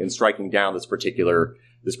upholding and striking down this particular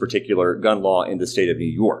gun law in the state of New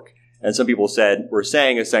York. And some people were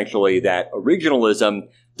saying essentially that originalism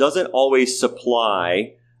doesn't always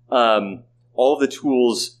supply all of the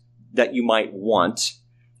tools that you might want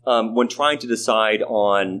when trying to decide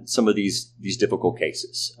on some of these difficult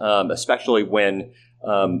cases, especially when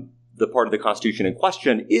the part of the Constitution in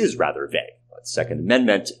question is rather vague. The Second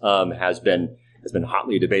Amendment has been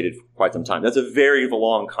hotly debated for quite some time. That's a very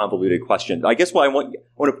long, convoluted question. I guess what I want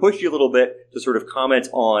to push you a little bit to sort of comment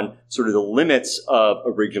on sort of the limits of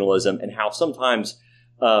originalism and how sometimes,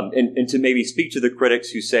 and to maybe speak to the critics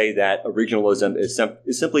who say that originalism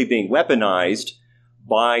is simply being weaponized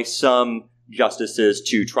by some justices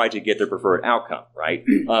to try to get their preferred outcome, right?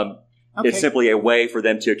 Okay. It's simply a way for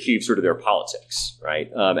them to achieve sort of their politics,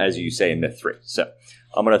 right? As you say in Myth 3. So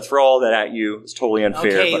I'm going to throw all that at you. It's totally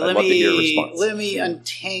unfair, but I'd love to hear a response. Let me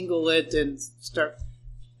untangle it and start.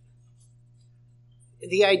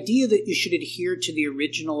 The idea that you should adhere to the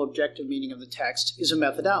original objective meaning of the text is a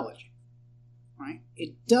methodology, right?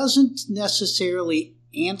 It doesn't necessarily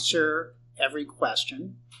answer every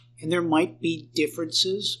question, and there might be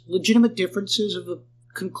differences, legitimate differences of the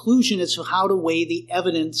conclusion as to how to weigh the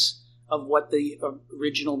evidence of what the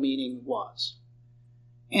original meaning was.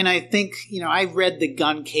 And I think, I read the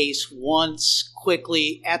gun case once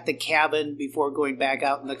quickly at the cabin before going back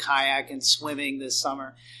out in the kayak and swimming this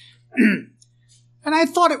summer. And I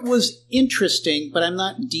thought it was interesting, but I'm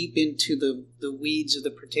not deep into the weeds of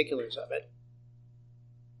the particulars of it.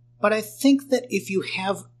 But I think that if you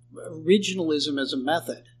have originalism as a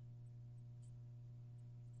method,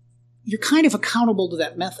 you're kind of accountable to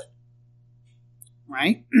that method,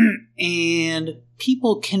 right? And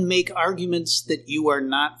people can make arguments that you are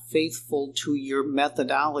not faithful to your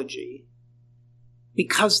methodology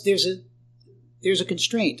because there's a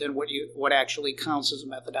constraint in what actually counts as a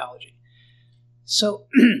methodology. So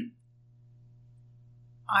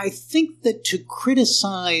I think that to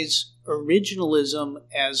criticize originalism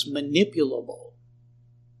as manipulable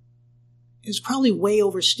is probably way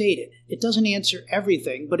overstated. It doesn't answer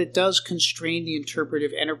everything, but it does constrain the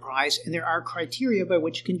interpretive enterprise, and there are criteria by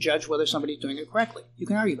which you can judge whether somebody's doing it correctly. You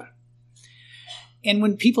can argue about it. And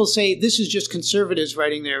when people say this is just conservatives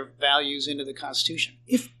writing their values into the Constitution,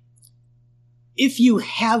 if you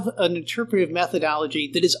have an interpretive methodology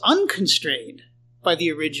that is unconstrained by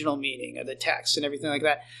the original meaning of the text and everything like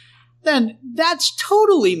that, then that's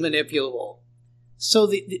totally manipulable. So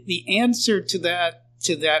the answer to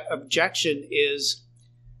that objection is,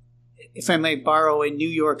 if I may borrow a New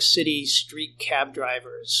York City street cab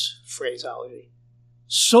driver's phraseology,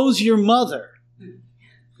 so's your mother,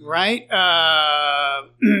 right?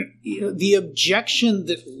 The objection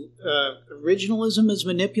that originalism is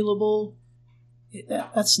manipulable,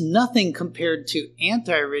 that's nothing compared to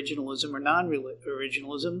anti-originalism or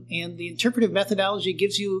non-originalism, and the interpretive methodology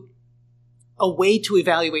gives you a way to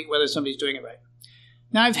evaluate whether somebody's doing it right.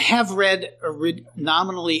 Now, I have read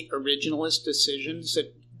nominally originalist decisions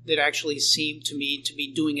that actually seem to me to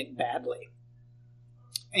be doing it badly.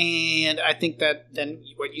 And I think that then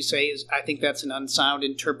what you say is, I think that's an unsound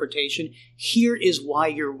interpretation. Here is why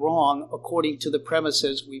you're wrong according to the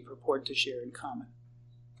premises we purport to share in common.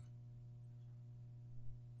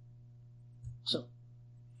 So.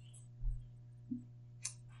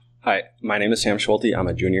 Hi, my name is Sam Schulte. I'm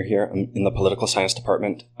a junior here. I'm in the political science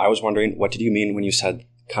department. I was wondering, what did you mean when you said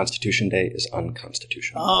Constitution Day is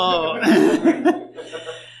unconstitutional? Oh.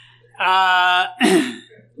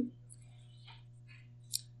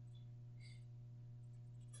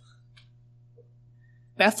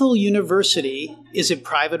 Bethel University is a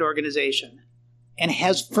private organization and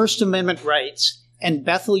has First Amendment rights, and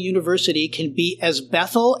Bethel University can be as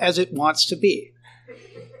Bethel as it wants to be.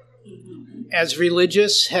 As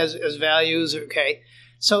religious, as values, okay.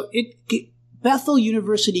 So Bethel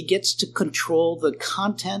University gets to control the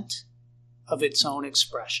content of its own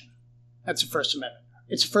expression. That's a First Amendment.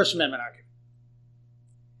 It's a First Amendment argument.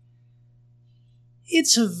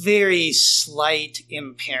 It's a very slight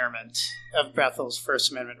impairment of Bethel's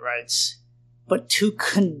First Amendment rights, but to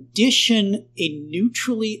condition a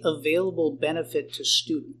neutrally available benefit to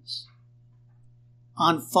students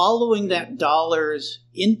on following that dollars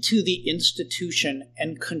into the institution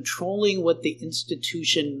and controlling what the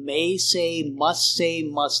institution may say,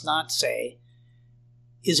 must not say,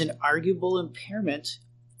 is an arguable impairment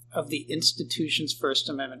of the institution's First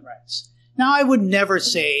Amendment rights. Now, I would never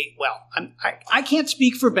say, well, I can't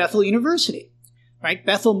speak for Bethel University, right?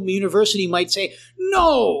 Bethel University might say,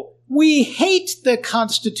 no, we hate the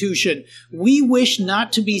Constitution. We wish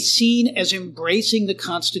not to be seen as embracing the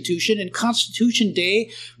Constitution, and Constitution Day,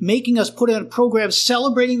 making us put on a program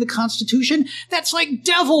celebrating the Constitution, that's like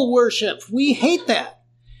devil worship. We hate that.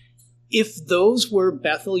 If those were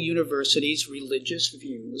Bethel University's religious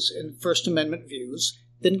views and First Amendment views,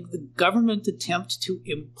 then the government attempt to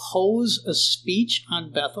impose a speech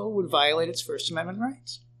on Bethel would violate its First Amendment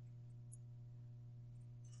rights.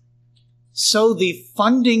 So the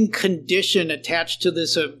funding condition attached to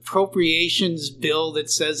this appropriations bill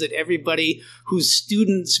that says that everybody whose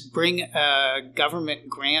students bring a government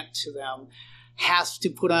grant to them has to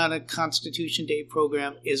put on a Constitution Day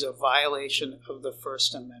program is a violation of the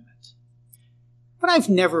First Amendment. But I've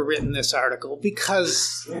never written this article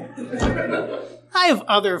because I have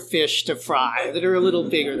other fish to fry that are a little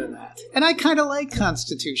bigger than that. And I kind of like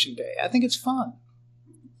Constitution Day. I think it's fun.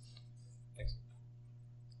 Thanks.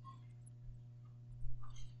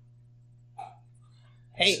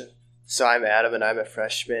 Hey. So I'm Adam, and I'm a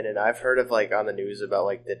freshman, and I've heard of on the news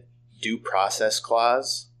about the due process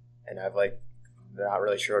clause, and I've not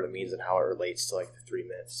really sure what it means and how it relates to the 3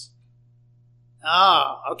 myths.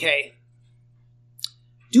 Ah, okay.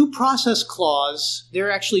 Due process clause, there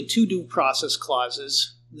are actually two due process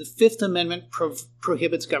clauses. The Fifth Amendment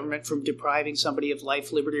prohibits government from depriving somebody of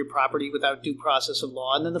life, liberty, or property without due process of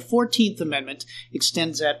law. And then the 14th Amendment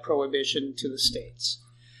extends that prohibition to the states.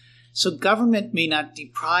 So government may not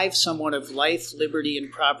deprive someone of life, liberty, and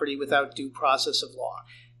property without due process of law.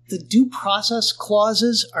 The due process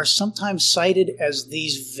clauses are sometimes cited as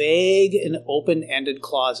these vague and open-ended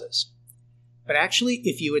clauses. But actually,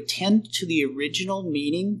 if you attend to the original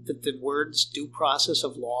meaning that the words due process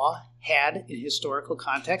of law had in historical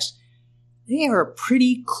context, they are a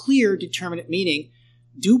pretty clear determinate meaning.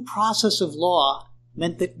 Due process of law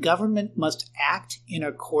meant that government must act in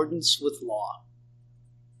accordance with law.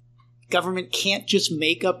 Government can't just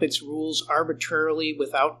make up its rules arbitrarily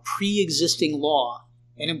without pre-existing law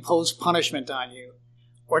and impose punishment on you,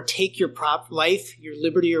 or take your life, your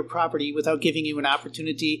liberty, or property without giving you an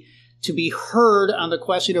opportunity to be heard on the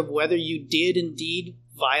question of whether you did indeed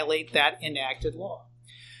violate that enacted law.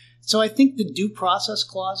 So I think the due process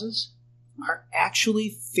clauses are actually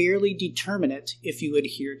fairly determinate if you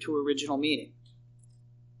adhere to original meaning.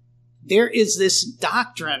 There is this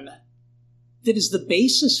doctrine that is the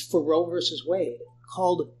basis for Roe versus Wade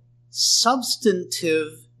called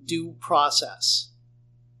substantive due process.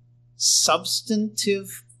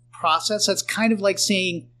 Substantive process, that's kind of like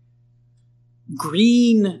saying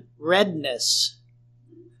green redness,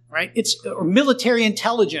 right? Or military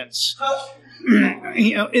intelligence.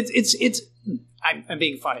 I'm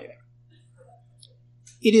being funny there.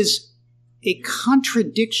 It is a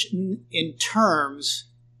contradiction in terms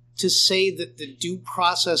to say that the Due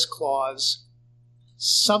Process Clause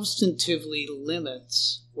substantively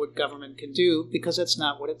limits what government can do, because that's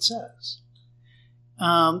not what it says.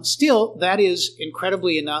 Still, that is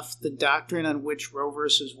incredibly enough the doctrine on which Roe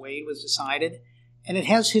versus Wade was decided, and it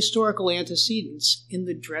has historical antecedents in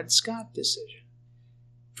the Dred Scott decision.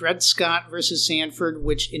 Dred Scott versus Sanford,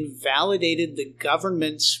 which invalidated the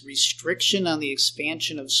government's restriction on the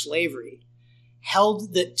expansion of slavery,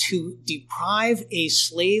 held that to deprive a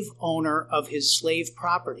slave owner of his slave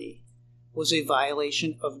property was a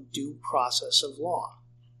violation of due process of law.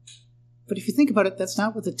 But if you think about it, that's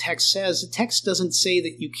not what the text says. The text doesn't say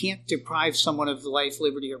that you can't deprive someone of life,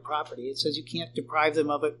 liberty, or property. It says you can't deprive them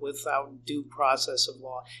of it without due process of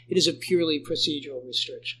law. It is a purely procedural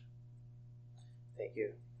restriction. Thank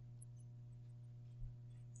you.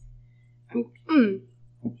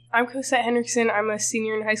 I'm Cosette Henriksen. I'm a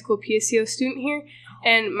senior in high school PSCO student here.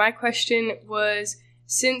 And my question was,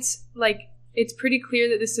 since, it's pretty clear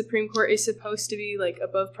that the Supreme Court is supposed to be,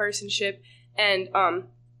 above partisanship and,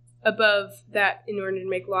 above that in order to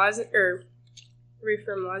make laws or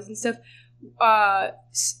reaffirm laws and stuff,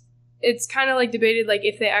 it's kind of debated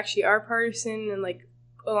if they actually are partisan and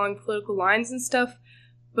along political lines and stuff,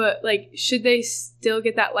 but should they still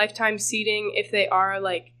get that lifetime seating if they are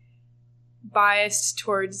biased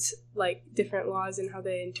towards different laws and how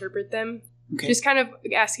they interpret them? Okay. Just kind of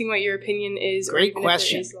asking what your opinion is. Great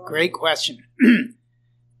question. Great question.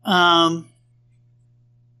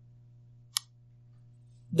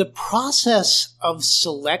 The process of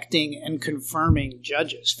selecting and confirming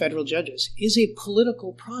judges, federal judges, is a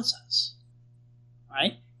political process,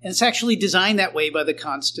 right? And it's actually designed that way by the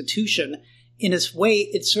Constitution. In its way,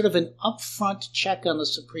 it's sort of an upfront check on the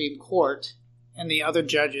Supreme Court and the other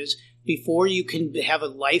judges before you can have a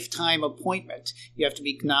lifetime appointment. You have to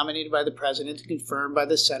be nominated by the president and confirmed by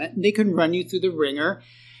the Senate, and they can run you through the ringer,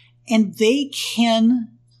 and they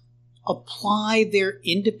can apply their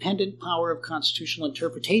independent power of constitutional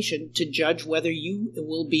interpretation to judge whether you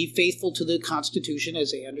will be faithful to the Constitution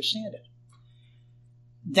as they understand it.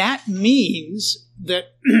 That means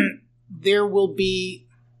that there will be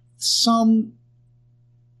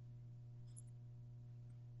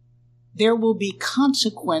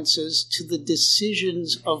consequences to the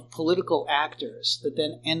decisions of political actors that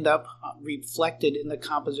then end up reflected in the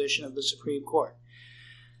composition of the Supreme Court.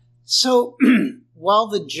 So, while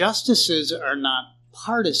the justices are not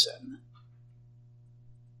partisan,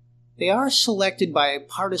 they are selected by a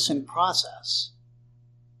partisan process.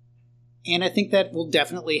 And I think that will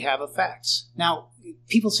definitely have effects. Now,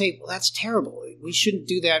 people say, well, that's terrible. We shouldn't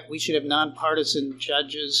do that. We should have nonpartisan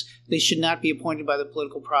judges. They should not be appointed by the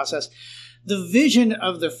political process. The vision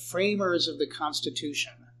of the framers of the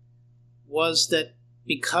Constitution was that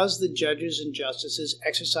because the judges and justices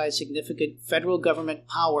exercise significant federal government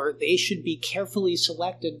power, they should be carefully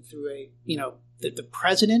selected through that the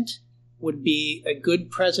president would be a good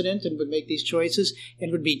president and would make these choices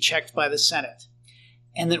and would be checked by the Senate.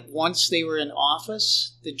 And that once they were in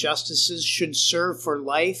office, the justices should serve for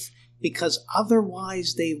life because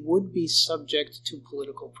otherwise they would be subject to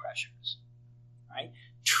political pressures. Right?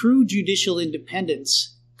 True judicial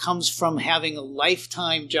independence comes from having a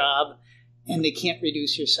lifetime job and they can't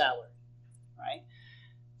reduce your salary. Right?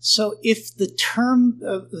 So if the term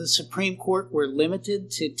of the Supreme Court were limited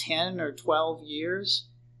to 10 or 12 years,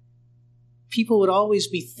 people would always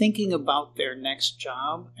be thinking about their next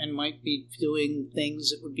job and might be doing things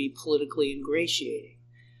that would be politically ingratiating.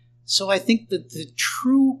 So I think that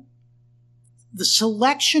the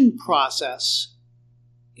selection process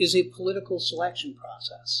is a political selection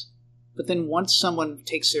process. But then once someone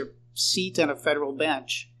takes their seat on a federal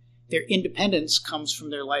bench, their independence comes from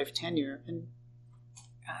their life tenure. And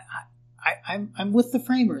I'm with the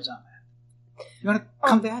framers on that. You want to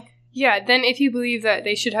come back? Yeah, then if you believe that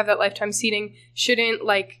they should have that lifetime seating, shouldn't,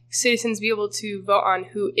 citizens be able to vote on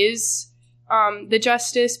who is the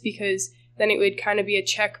justice? Because then it would kind of be a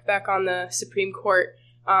check back on the Supreme Court.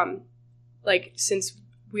 Since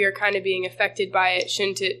we are kind of being affected by it,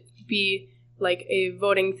 shouldn't it be a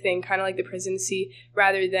voting thing, kind of like the presidency,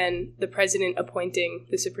 rather than the president appointing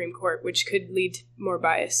the Supreme Court, which could lead to more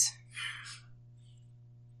bias?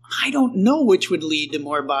 I don't know which would lead to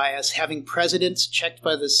more bias, having presidents checked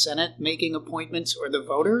by the Senate making appointments or the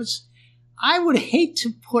voters. I would hate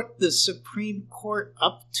to put the Supreme Court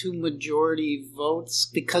up to majority votes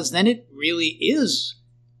because then it really is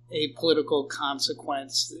a political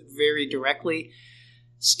consequence very directly.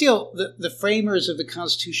 Still, the framers of the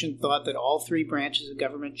Constitution thought that all three branches of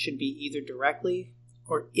government should be either directly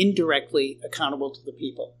or indirectly accountable to the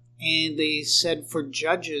people. And they said for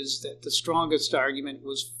judges that the strongest argument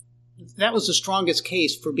was the strongest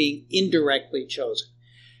case for being indirectly chosen.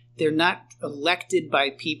 They're not elected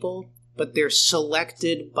by people, but they're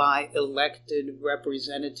selected by elected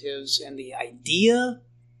representatives. And the idea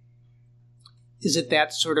is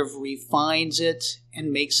that sort of refines it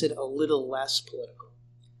and makes it a little less political.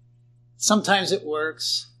 Sometimes it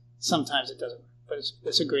works, sometimes it doesn't work. But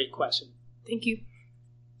it's a great question. Thank you.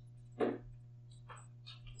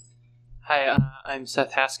 Hi, I'm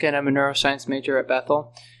Seth Haskin. I'm a neuroscience major at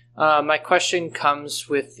Bethel. My question comes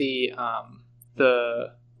with the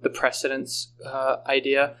precedence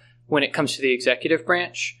idea when it comes to the executive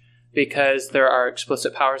branch, because there are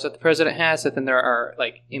explicit powers that the president has, and then there are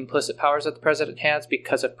like implicit powers that the president has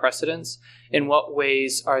because of precedence. In what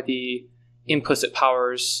ways are the implicit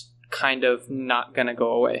powers kind of not going to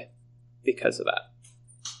go away because of that?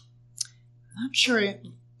 I'm not sure.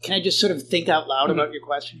 Can I just sort of think out loud about your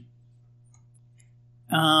question?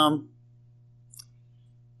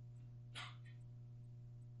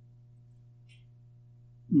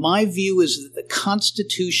 My view is that the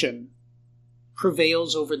Constitution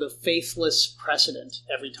prevails over the faithless precedent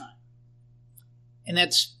every time. And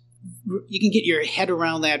you can get your head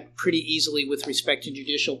around that pretty easily with respect to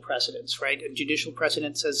judicial precedents, right? A judicial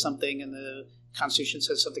precedent says something and the Constitution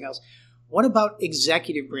says something else. What about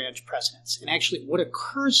executive branch precedents? And actually, what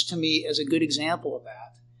occurs to me as a good example of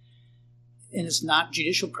that, and it's not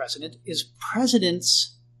judicial precedent, is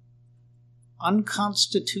presidents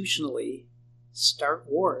unconstitutionally start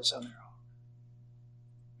wars on their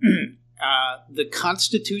own. The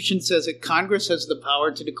Constitution says that Congress has the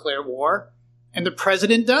power to declare war, and the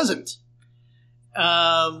president doesn't.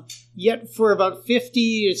 Yet for about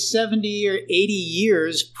 50 or 70 or 80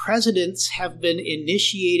 years, presidents have been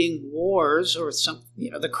initiating wars, or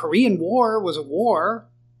the Korean War was a war.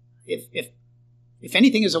 If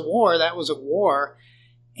anything is a war, that was a war,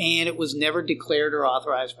 and it was never declared or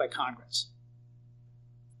authorized by Congress.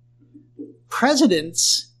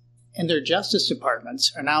 Presidents and their justice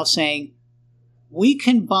departments are now saying, we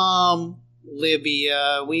can bomb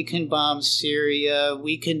Libya, we can bomb Syria,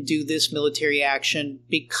 we can do this military action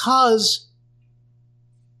because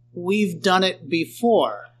we've done it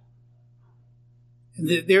before.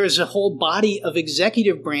 There is a whole body of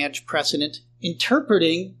executive branch precedent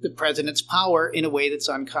interpreting the president's power in a way that's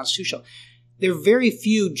unconstitutional. There are very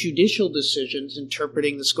few judicial decisions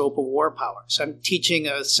interpreting the scope of war powers. I'm teaching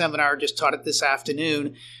a seminar, just taught it this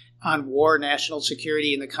afternoon, on war, national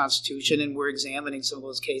security, and the Constitution, and we're examining some of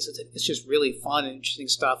those cases. It's just really fun and interesting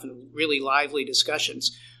stuff and really lively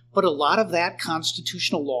discussions. But a lot of that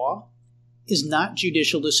constitutional law is not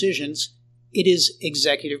judicial decisions. It is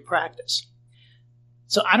executive practice.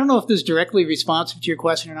 So I don't know if this is directly responsive to your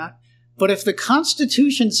question or not, but if the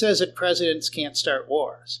Constitution says that presidents can't start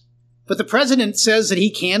wars, but the president says that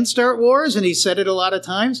he can start wars, and he said it a lot of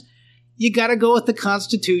times, you got to go with the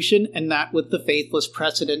Constitution and not with the faithless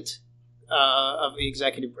precedent of the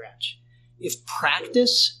executive branch. If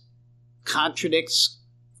practice contradicts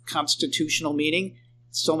constitutional meaning,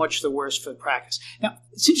 so much the worse for the practice. Now,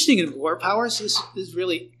 it's interesting in war powers. This is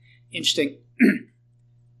really interesting.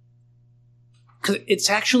 Because it's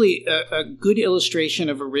actually a good illustration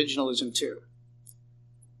of originalism, too.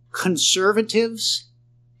 Conservatives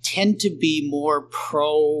tend to be more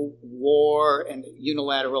pro-war and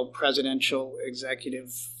unilateral presidential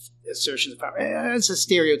executive assertions of power. It's a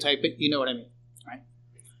stereotype, but you know what I mean, right?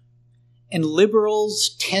 And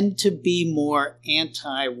liberals tend to be more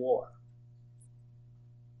anti-war.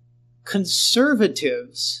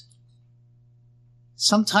 Conservatives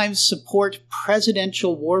sometimes support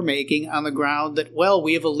presidential war-making on the ground that, well,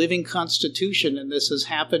 we have a living constitution and this has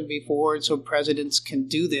happened before, and so presidents can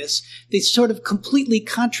do this. They sort of completely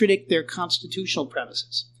contradict their constitutional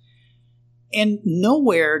premises. And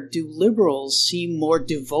nowhere do liberals seem more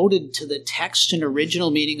devoted to the text and original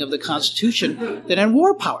meaning of the Constitution than on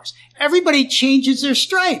war powers. Everybody changes their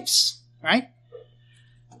stripes, right?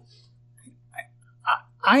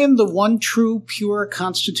 I am the one true, pure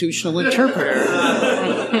constitutional interpreter.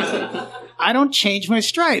 I don't change my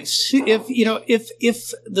stripes.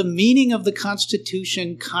 If the meaning of the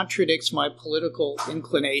Constitution contradicts my political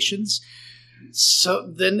inclinations,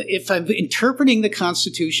 so then if I'm interpreting the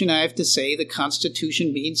Constitution, I have to say the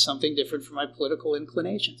Constitution means something different from my political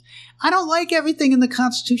inclinations. I don't like everything in the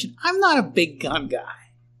Constitution. I'm not a big gun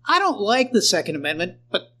guy. I don't like the Second Amendment,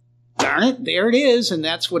 but darn it, there it is, and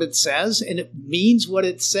that's what it says, and it means what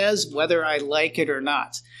it says whether I like it or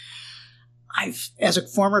not. as a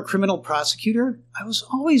former criminal prosecutor, I was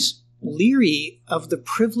always leery of the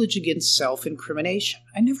privilege against self-incrimination.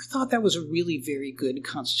 I never thought that was a really very good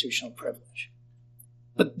constitutional privilege.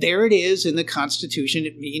 But there it is in the Constitution.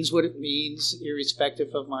 It means what it means,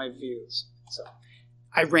 irrespective of my views. So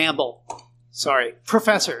I ramble. Sorry.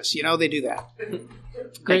 Professors, they do that.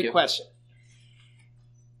 Great question.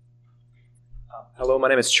 Hello, my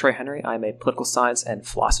name is Troy Henry. I'm a political science and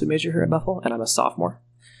philosophy major here at Bethel, and I'm a sophomore.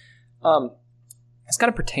 This kind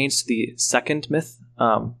of pertains to the second myth.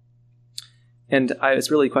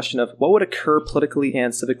 It's really a question of what would occur politically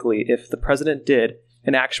and civically if the president did,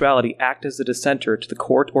 in actuality, act as a dissenter to the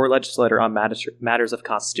court or legislator on matters of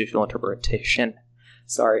constitutional interpretation.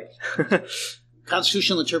 Sorry.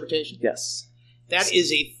 Constitutional interpretation? Yes. That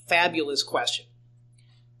is a fabulous question.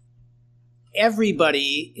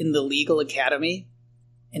 Everybody in the legal academy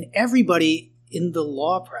and everybody in the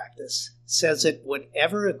law practice says that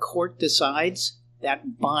whatever a court decides,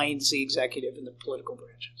 that binds the executive and the political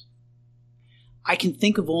branches. I can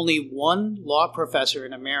think of only one law professor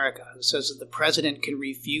in America who says that the president can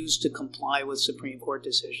refuse to comply with Supreme Court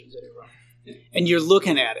decisions that are wrong. And you're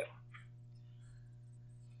looking at him.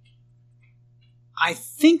 I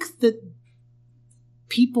think that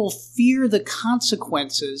people fear the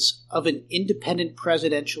consequences of an independent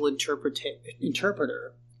presidential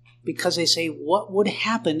interpreter because they say, what would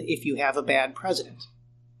happen if you have a bad president?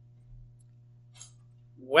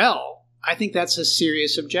 Well, I think that's a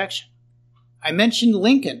serious objection. I mentioned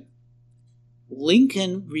Lincoln.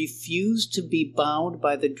 Lincoln refused to be bound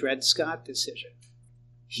by the Dred Scott decision.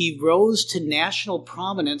 He rose to national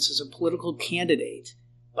prominence as a political candidate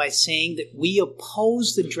by saying that we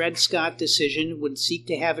oppose the Dred Scott decision, would seek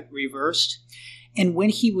to have it reversed. And when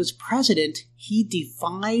he was president, he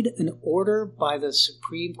defied an order by the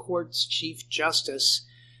Supreme Court's Chief Justice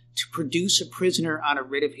to produce a prisoner on a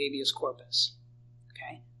writ of habeas corpus.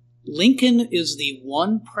 Okay? Lincoln is the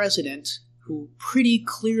one president who pretty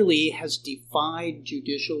clearly has defied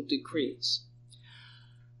judicial decrees.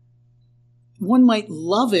 One might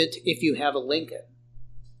love it if you have a Lincoln,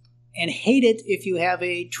 and hate it if you have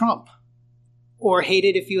a Trump, or hate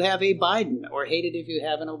it if you have a Biden, or hate it if you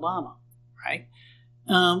have an Obama, right?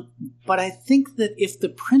 But I think that if the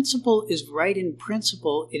principle is right in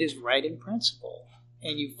principle, it is right in principle,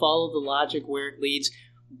 and you follow the logic where it leads.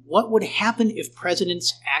 What would happen if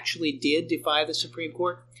presidents actually did defy the Supreme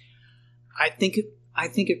Court? I think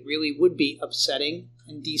it really would be upsetting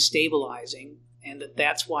and destabilizing, and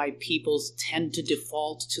that's why people tend to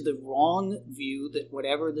default to the wrong view that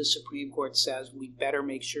whatever the Supreme Court says, we better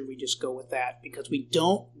make sure we just go with that, because we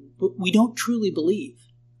don't truly believe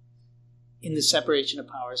in the separation of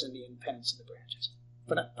powers and the independence of the branches.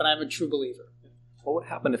 But I'm a true believer. What would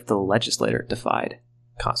happen if the legislator defied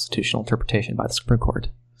constitutional interpretation by the Supreme Court?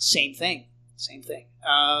 Same thing.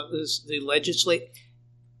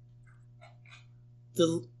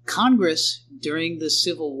 The Congress during the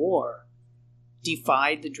Civil War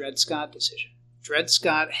defied the Dred Scott decision. Dred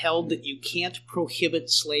Scott held that you can't prohibit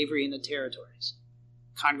slavery in the territories.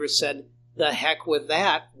 Congress said, the heck with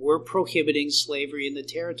that, we're prohibiting slavery in the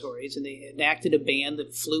territories, and they enacted a ban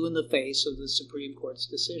that flew in the face of the Supreme Court's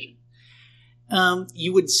decision.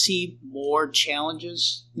 You would see more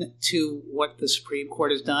challenges to what the Supreme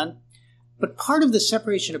Court has done, but part of the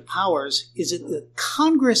separation of powers is that the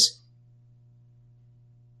Congress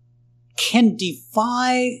can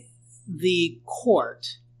defy the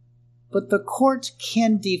court, but the court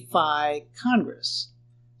can defy Congress.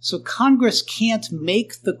 So Congress can't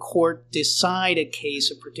make the court decide a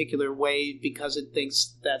case a particular way because it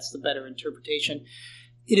thinks that's the better interpretation.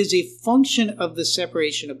 It is a function of the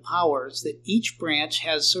separation of powers that each branch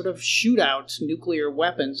has sort of shootout nuclear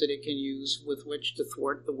weapons that it can use with which to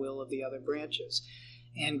thwart the will of the other branches.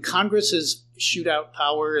 And Congress's shootout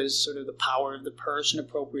power is sort of the power of the purse and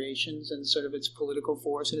appropriations and sort of its political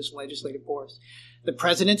force and its legislative force. The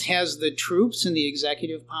president has the troops and the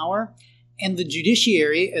executive power. And the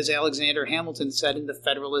judiciary, as Alexander Hamilton said in the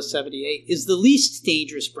Federalist 78, is the least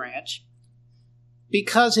dangerous branch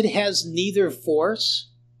because it has neither force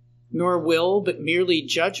nor will, but merely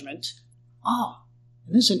judgment. And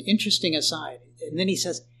this is an interesting aside. And then he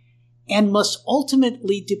says, and must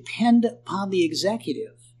ultimately depend upon the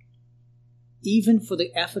executive, even for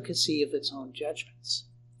the efficacy of its own judgments.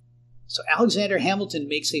 So Alexander Hamilton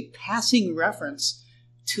makes a passing reference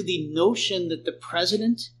to the notion that the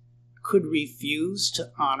president could refuse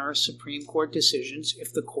to honor Supreme Court decisions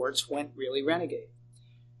if the courts went really renegade.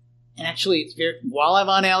 And actually, while I'm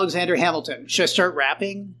on Alexander Hamilton, should I start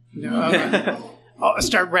rapping? No. I'll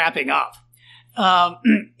start wrapping up.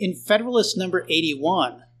 In Federalist number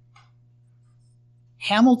 81,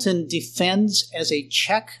 Hamilton defends as a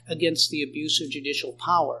check against the abuse of judicial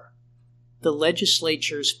power the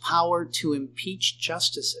legislature's power to impeach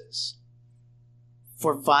justices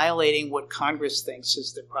for violating what Congress thinks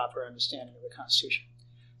is the proper understanding of the Constitution.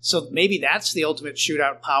 So maybe that's the ultimate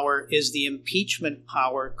shootout power, is the impeachment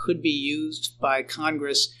power could be used by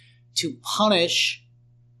Congress to punish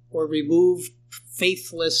or remove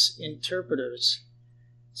faithless interpreters.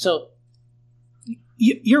 So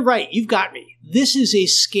you're right. You've got me. This is a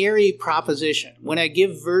scary proposition. When I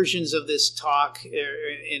give versions of this talk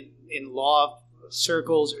in law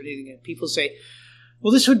circles or anything, people say,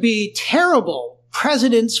 well, this would be terrible.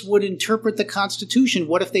 Presidents would interpret the Constitution.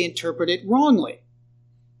 What if they interpret it wrongly?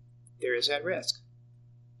 There is that risk.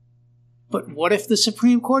 But what if the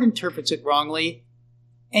Supreme Court interprets it wrongly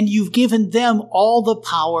and you've given them all the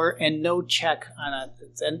power and no check on it?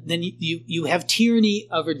 And then you have tyranny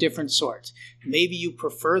of a different sort. Maybe you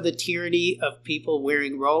prefer the tyranny of people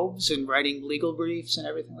wearing robes and writing legal briefs and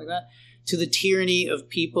everything like that to the tyranny of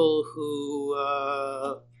people who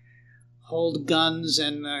hold guns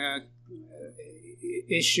and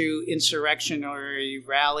issue insurrectionary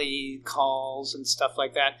rally calls and stuff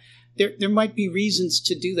like that. There might be reasons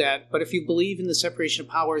to do that, but if you believe in the separation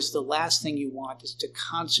of powers, the last thing you want is to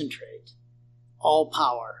concentrate all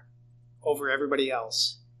power over everybody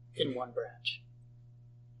else in one branch.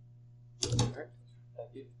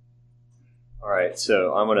 All right,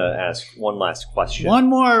 so I'm going to ask one last question. One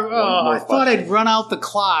more. I thought I'd run out the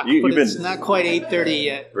clock, but it's not quite 8:30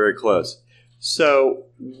 yet. Very close. So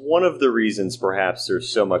one of the reasons perhaps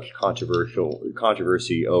there's so much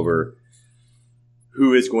controversy over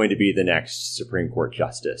who is going to be the next Supreme Court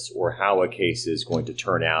justice or how a case is going to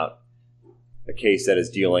turn out, a case that is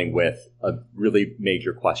dealing with a really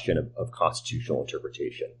major question of constitutional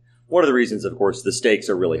interpretation. One of the reasons, of course, the stakes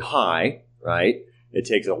are really high, right? It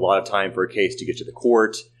takes a lot of time for a case to get to the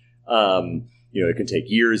court. It can take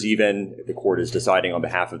years even if the court is deciding on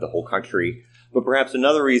behalf of the whole country. But perhaps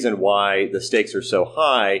another reason why the stakes are so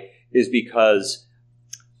high is because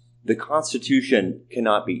the Constitution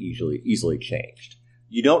cannot be easily changed.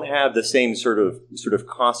 You don't have the same sort of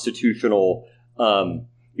constitutional. You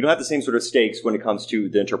don't have the same sort of stakes when it comes to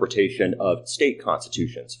the interpretation of state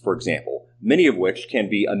constitutions, for example, many of which can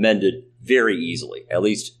be amended very easily, at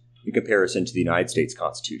least in comparison to the United States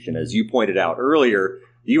Constitution. As you pointed out earlier,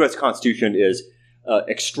 the U.S. Constitution is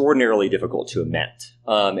extraordinarily difficult to amend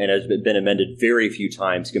and has been amended very few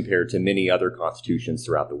times compared to many other constitutions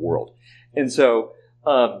throughout the world. And so,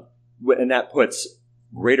 and that puts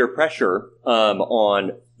greater pressure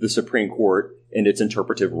on the Supreme Court and its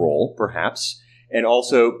interpretive role, perhaps, and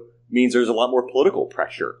also means there's a lot more political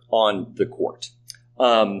pressure on the court,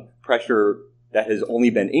 pressure that has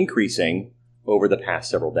only been increasing over the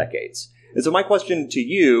past several decades. And so my question to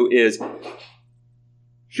you is,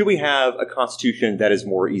 should we have a constitution that is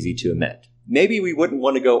more easy to amend? Maybe we wouldn't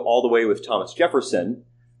want to go all the way with Thomas Jefferson,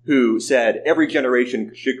 who said every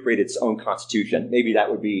generation should create its own constitution. Maybe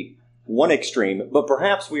that would be one extreme, but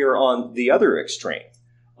perhaps we are on the other extreme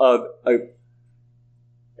of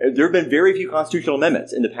there have been very few constitutional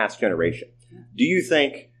amendments in the past generation. Do you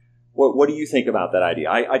think, what do you think about that idea?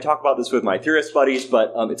 I talk about this with my theorist buddies,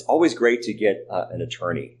 but it's always great to get an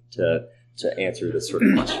attorney to answer this sort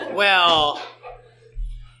of question. Well,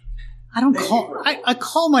 I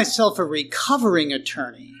call myself a recovering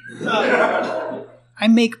attorney. I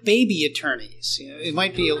make baby attorneys. It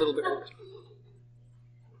might be a little bit older.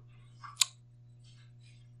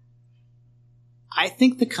 I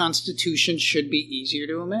think the Constitution should be easier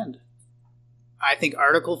to amend. I think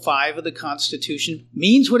Article 5 of the Constitution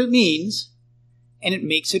means what it means, and it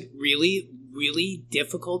makes it really, really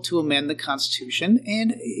difficult to amend the Constitution.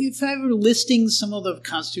 And if I were listing some of the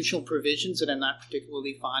constitutional provisions that I'm not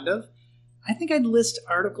particularly fond of, I think I'd list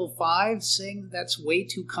Article 5, saying that's way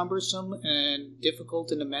too cumbersome and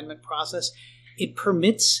difficult an amendment process. It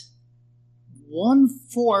permits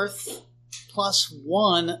 1/4 plus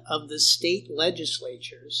one of the state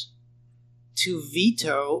legislatures to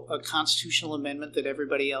veto a constitutional amendment that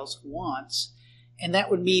everybody else wants. And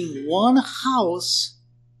that would mean one house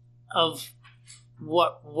of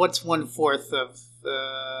what's 1/4 of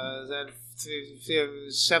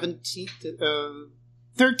 17,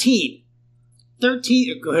 13.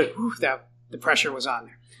 13, good. Whew, the pressure was on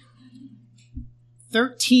there.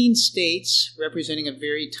 13 states, representing a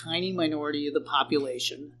very tiny minority of the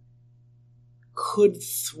population, could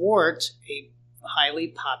thwart a highly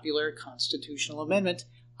popular constitutional amendment.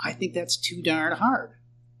 I think that's too darn hard.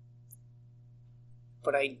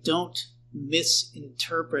 But I don't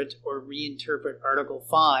misinterpret or reinterpret Article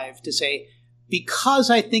 5 to say, because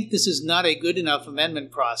I think this is not a good enough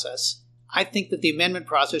amendment process, I think that the amendment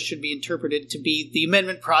process should be interpreted to be the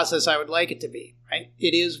amendment process I would like it to be. Right?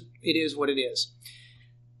 It is what it is.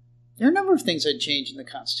 There are a number of things I'd change in the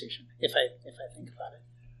Constitution if I think about it.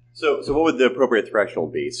 So what would the appropriate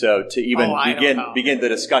threshold be? So to even begin the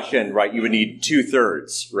discussion, right, you would need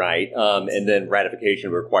 2/3, right, and then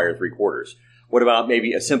ratification would require 3/4. What about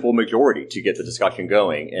maybe a simple majority to get the discussion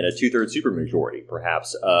going, and a 2/3 supermajority,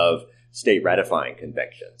 perhaps, of state ratifying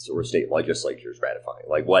conventions or state legislatures ratifying?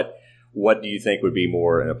 Like, what do you think would be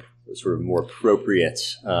more appropriate?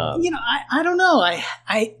 I don't know.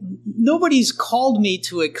 I nobody's called me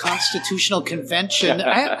to a constitutional convention.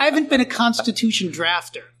 I haven't been a constitution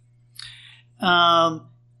drafter.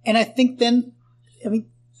 And I think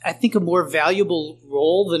I think a more valuable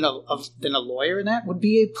role than a lawyer in that would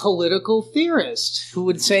be a political theorist who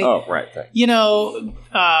would say, "Oh, right, thanks.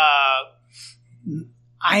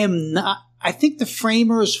 I am not." I think the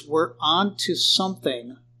framers were onto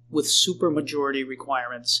something with supermajority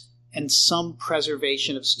requirements and some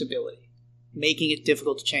preservation of stability, making it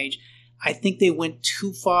difficult to change. I think they went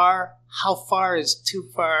too far. How far is too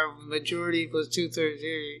far? Majority plus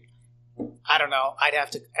 2/3. I don't know. I'd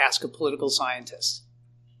have to ask a political scientist.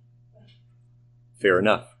 Fair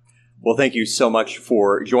enough. Well, thank you so much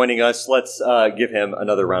for joining us. Let's give him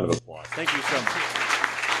another round of applause. Thank you so much.